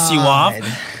want to piss you off,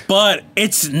 but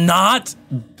it's not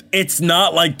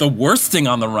like the worst thing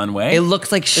on the runway. It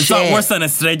looks like shit. It's not worse than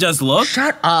Estrella's look.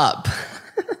 Shut up.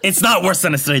 It's not worse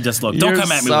than Estrella's look. Don't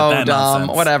come at me with that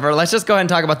nonsense. Whatever. Let's just go ahead and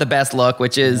talk about the best look,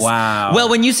 which is... Wow. Well,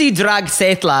 when you see Drag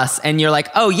Setlas and you're like,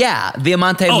 oh yeah,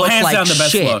 Diamante looks like down the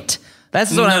best shit. Look.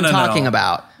 That's what I'm talking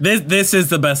about. This is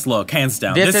the best look, hands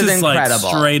down. This is incredible.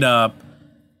 Like straight up.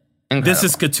 Incredible. This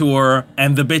is couture,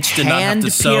 and the bitch did not have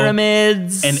to sew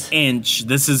pyramids. An inch.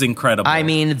 This is incredible. I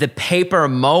mean, the paper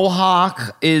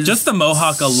mohawk is just the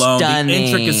mohawk alone. Stunning. The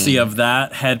intricacy of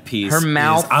that headpiece. Her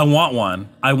mouth. I want one.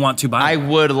 I want to buy. I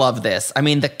would love this. I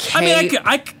mean, the cape.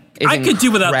 I could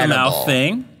do without the mouth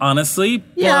thing, honestly.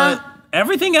 Yeah. But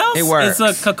everything else is a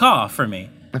caca for me.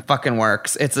 It fucking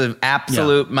works. It's an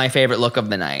absolute my favorite look of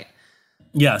the night.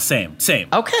 Yeah, same.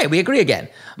 Okay, we agree again.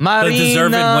 Marina. The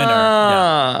deserved winner.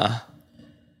 Yeah.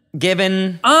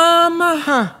 Given.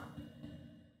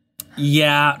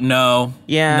 Yeah, no.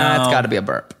 Yeah, it's got to be a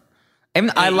burp.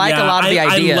 I like a lot of the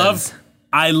ideas.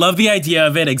 I love the idea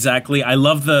of it, exactly. I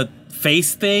love the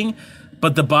face thing,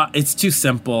 but it's too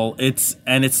simple. It's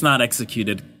not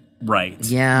executed right.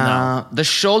 Yeah. No. The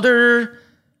shoulder,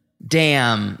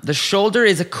 damn. The shoulder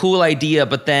is a cool idea,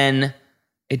 but then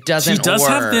it doesn't work. She does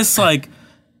have this,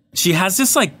 she has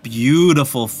this,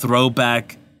 beautiful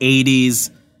throwback 80s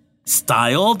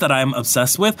style that I'm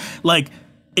obsessed with.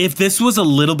 If this was a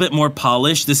little bit more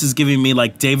polished, this is giving me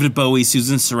David Bowie,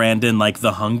 Susan Sarandon,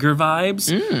 the Hunger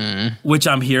vibes, which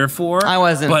I'm here for. I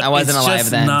wasn't alive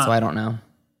then, so I don't know.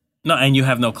 No, and you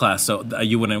have no class, so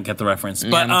you wouldn't get the reference.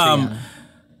 But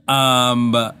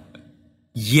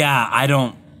yeah, I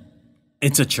don't.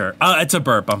 It's a chirp. It's a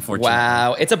burp, unfortunately.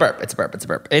 Wow, it's a burp.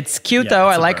 It's cute though.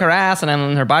 I like her ass,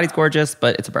 and her body's gorgeous,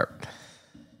 but it's a burp.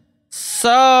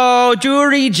 So,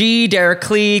 Jury G, Derek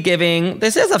Lee giving...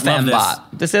 This is a fembot.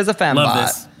 This is a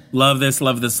fembot. Love this.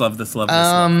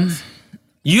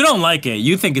 You don't like it.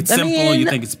 You think it's simple. You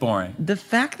think it's boring. The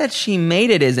fact that she made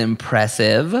it is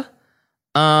impressive.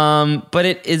 But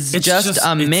it's just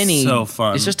a mini. It's so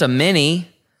fun. It's just a mini.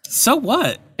 So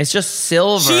what? It's just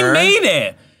silver. She made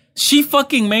it. She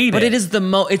fucking made it. But it is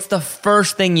it's the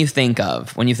first thing you think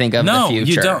of when you think of the future. No,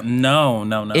 you don't.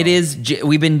 No. It is.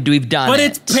 We've done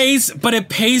it. But it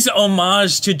pays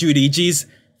homage to Juriji's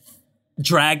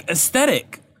drag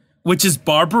aesthetic, which is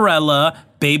Barbarella,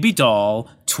 Baby Doll,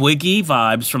 Twiggy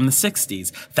vibes from the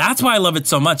 60s. That's why I love it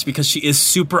so much, because she is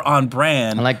super on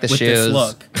brand. I like the with shoes. This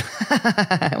look.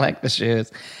 I like the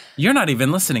shoes. You're not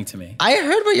even listening to me. I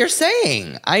heard what you're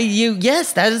saying.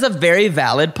 Yes, that is a very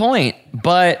valid point.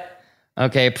 But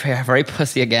okay, very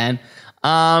pussy again.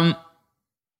 No,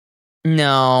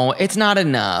 it's not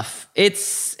enough.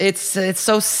 It's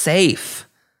so safe.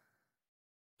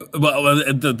 Well,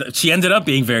 she ended up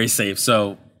being very safe.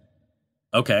 So,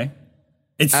 okay,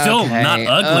 it's still not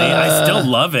ugly. I still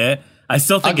love it. I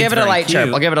still think I'll give it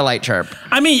a light chirp.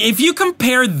 I mean, if you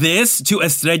compare this to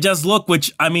Estrella's look,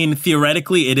 which, I mean,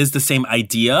 theoretically, it is the same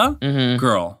idea,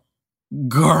 girl.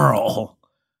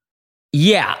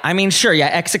 Yeah, I mean, sure, yeah,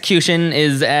 execution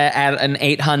is at an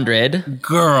 800.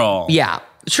 Girl. Yeah,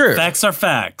 true. Facts are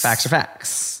facts.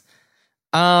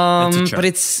 But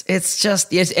it's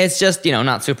just,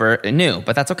 not super new,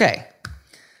 but that's okay.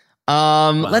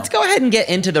 Let's go ahead and get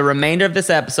into the remainder of this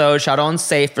episode. Sharon's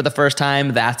safe for the first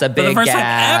time. That's a big gag.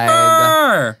 Time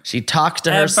ever. She talks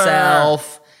to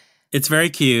herself. It's very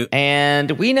cute.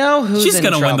 And we know she's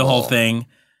going to win the whole thing.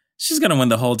 She's going to win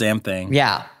the whole damn thing.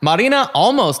 Yeah. Marina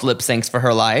almost lip syncs for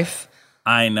her life.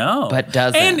 I know. But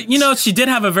doesn't. And, she did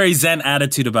have a very zen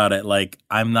attitude about it.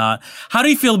 I'm not. How do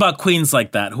you feel about queens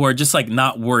like that who are just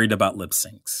not worried about lip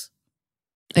syncs?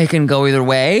 It can go either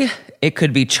way. It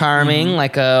could be charming,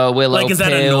 like a willow pill. Like, is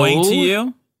that annoying to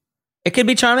you? It could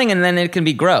be charming, and then it can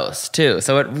be gross too.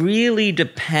 So it really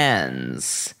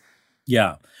depends.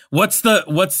 Yeah. What's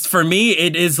for me?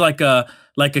 It is like a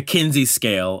Kinsey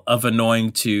scale of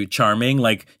annoying to charming.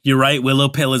 Like, you're right, willow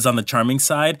pill is on the charming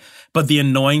side, but the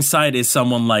annoying side is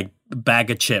someone like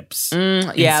Bag of Chips.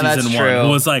 Yeah, that's true. Who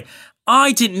was like,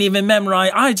 I didn't even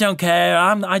memorize. I don't care.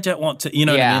 I don't want to. You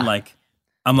know what I mean? Like,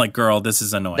 I'm like, girl, this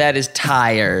is annoying. That is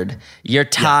tired. You're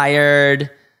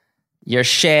tired. You're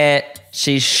shit.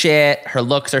 She's shit. Her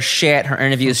looks are shit. Her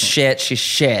interview's shit. She's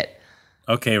shit.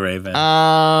 Okay, Raven.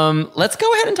 Let's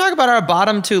go ahead and talk about our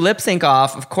bottom 2 lip sync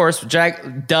off. Of course, Drag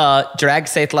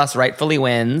Seithlas rightfully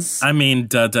wins. I mean,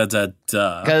 duh.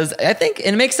 Because I think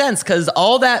it makes sense, because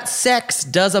all that sex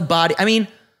does a body. I mean,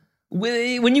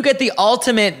 when you get the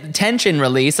ultimate tension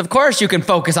release, of course you can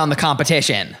focus on the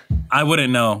competition. I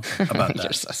wouldn't know about that.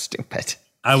 You're so stupid.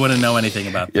 I wouldn't know anything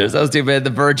about that. You're so stupid.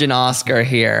 The Virgin Oscar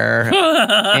here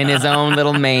in his own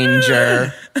little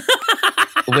manger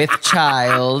with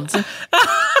child.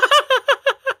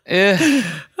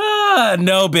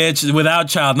 No, bitch. Without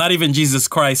child. Not even Jesus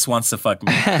Christ wants to fuck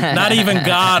me. Not even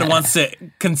God wants to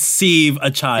conceive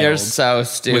a child. You're so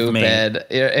stupid.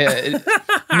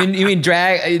 You mean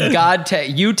drag God?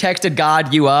 You texted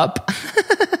God you up?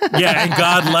 Yeah, and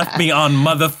God left me on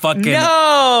motherfucking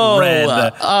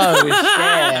red. Oh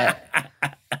shit.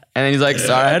 And then he's like,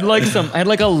 sorry, I had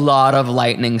like a lot of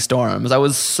lightning storms. I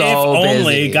was so if busy.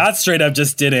 only God straight up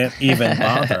just didn't even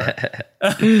bother.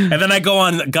 And then I go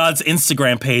on God's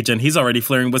Instagram page and he's already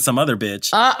flirting with some other bitch.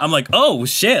 I'm like, oh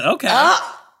shit, okay.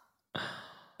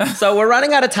 So we're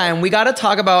running out of time. We got to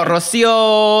talk about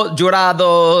Rocio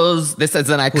Jurado's. This is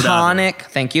an iconic,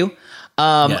 thank you.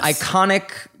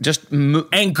 Iconic, just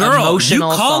and girl,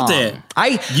 emotional you called song.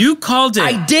 it. You called it.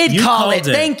 I did call it.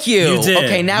 Thank you. You did.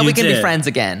 Okay, now we can be friends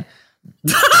again.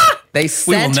 They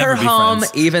sent her home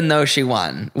even though she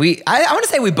won. I want to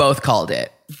say we both called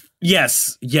it.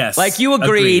 Yes. Like you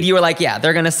agreed. You were like, yeah,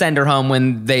 they're gonna send her home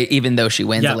even though she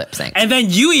wins the lip sync. And then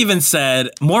you even said,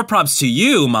 more props to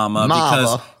you, Mama,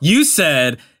 because you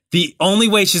said the only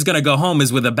way she's going to go home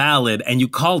is with a ballad, and you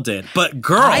called it. But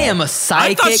girl, I am a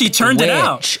psychic I thought she turned witch. it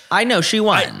out. I know, she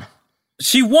won.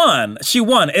 She won.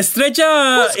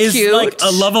 Estrella is cute. like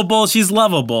she's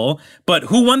lovable. But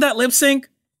who won that lip sync?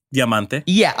 Diamante.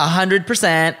 Yeah,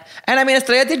 100%. And I mean,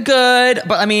 Estrella did good,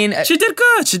 but I mean... She did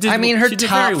good. Her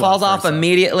top falls off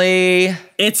immediately.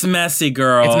 It's messy,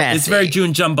 girl. It's messy. It's very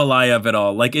June Jambalaya of it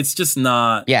all. Like, it's just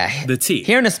not the tea.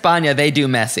 Here in España, they do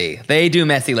messy. They do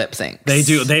messy lip syncs. They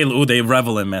do. They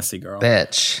revel in messy, girl.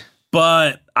 Bitch.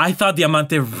 But I thought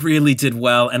Diamante really did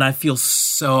well, and I feel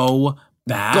so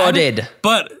bad. Godded.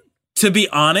 But to be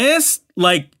honest,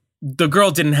 like, the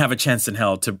girl didn't have a chance in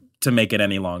hell to make it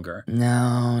any longer.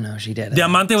 No, she didn't.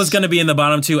 Diamante was going to be in the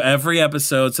bottom 2 every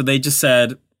episode, so they just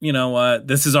said, you know what,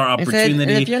 this is our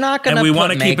opportunity. If you're not going to we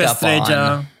want to keep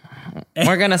Estrella.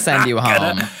 We're going to send you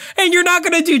home. And you're not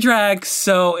going to do drag,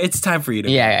 so it's time for you to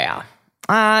go. Yeah.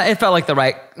 It felt like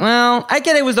I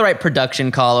get it was the right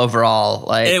production call overall.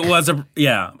 Like it was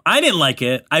I didn't like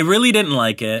it. I really didn't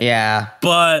like it. Yeah.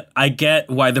 But I get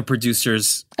why the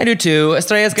producers I do too.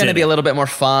 Estrella's going to be a little bit more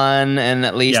fun and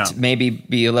at least maybe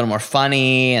be a little more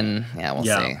funny and we'll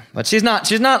see. But she's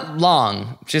not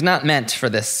long. She's not meant for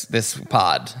this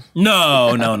pod.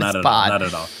 No, not at all. Not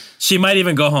at all. She might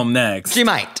even go home next. She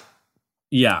might.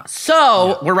 Yeah.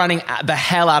 So we're running the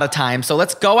hell out of time. So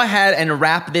let's go ahead and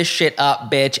wrap this shit up,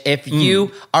 bitch. If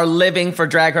you are living for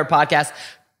Drag Her Podcast,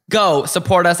 go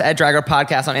support us at Drag Her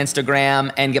Podcast on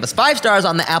Instagram and give us 5 stars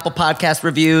on the Apple Podcast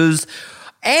reviews.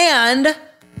 And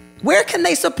where can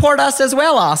they support us as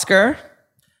well, Oscar?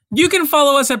 You can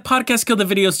follow us at Podcast Kill the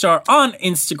Video Star on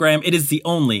Instagram. It is the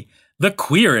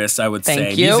queerest, I would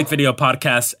say, music video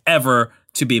podcast ever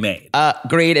to be made.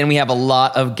 Great, and we have a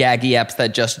lot of gaggy eps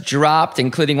that just dropped,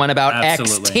 including one about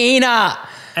X-Tina.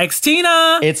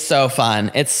 It's so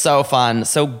fun.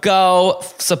 So go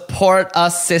support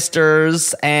us,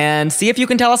 sisters, and see if you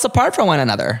can tell us apart from one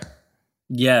another.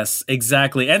 Yes,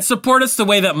 exactly. And support us the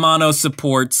way that Mano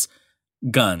supports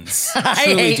guns. I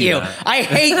hate you.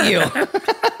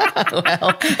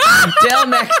 Well, until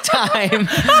next time,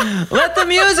 let the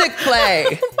music play.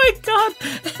 Oh my God.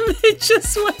 And they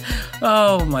just went,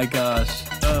 oh my gosh.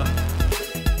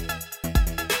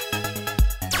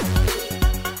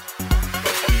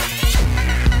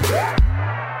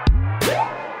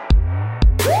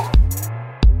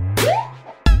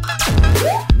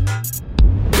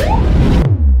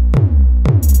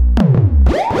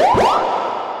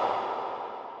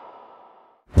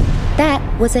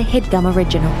 That was a HeadGum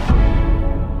original.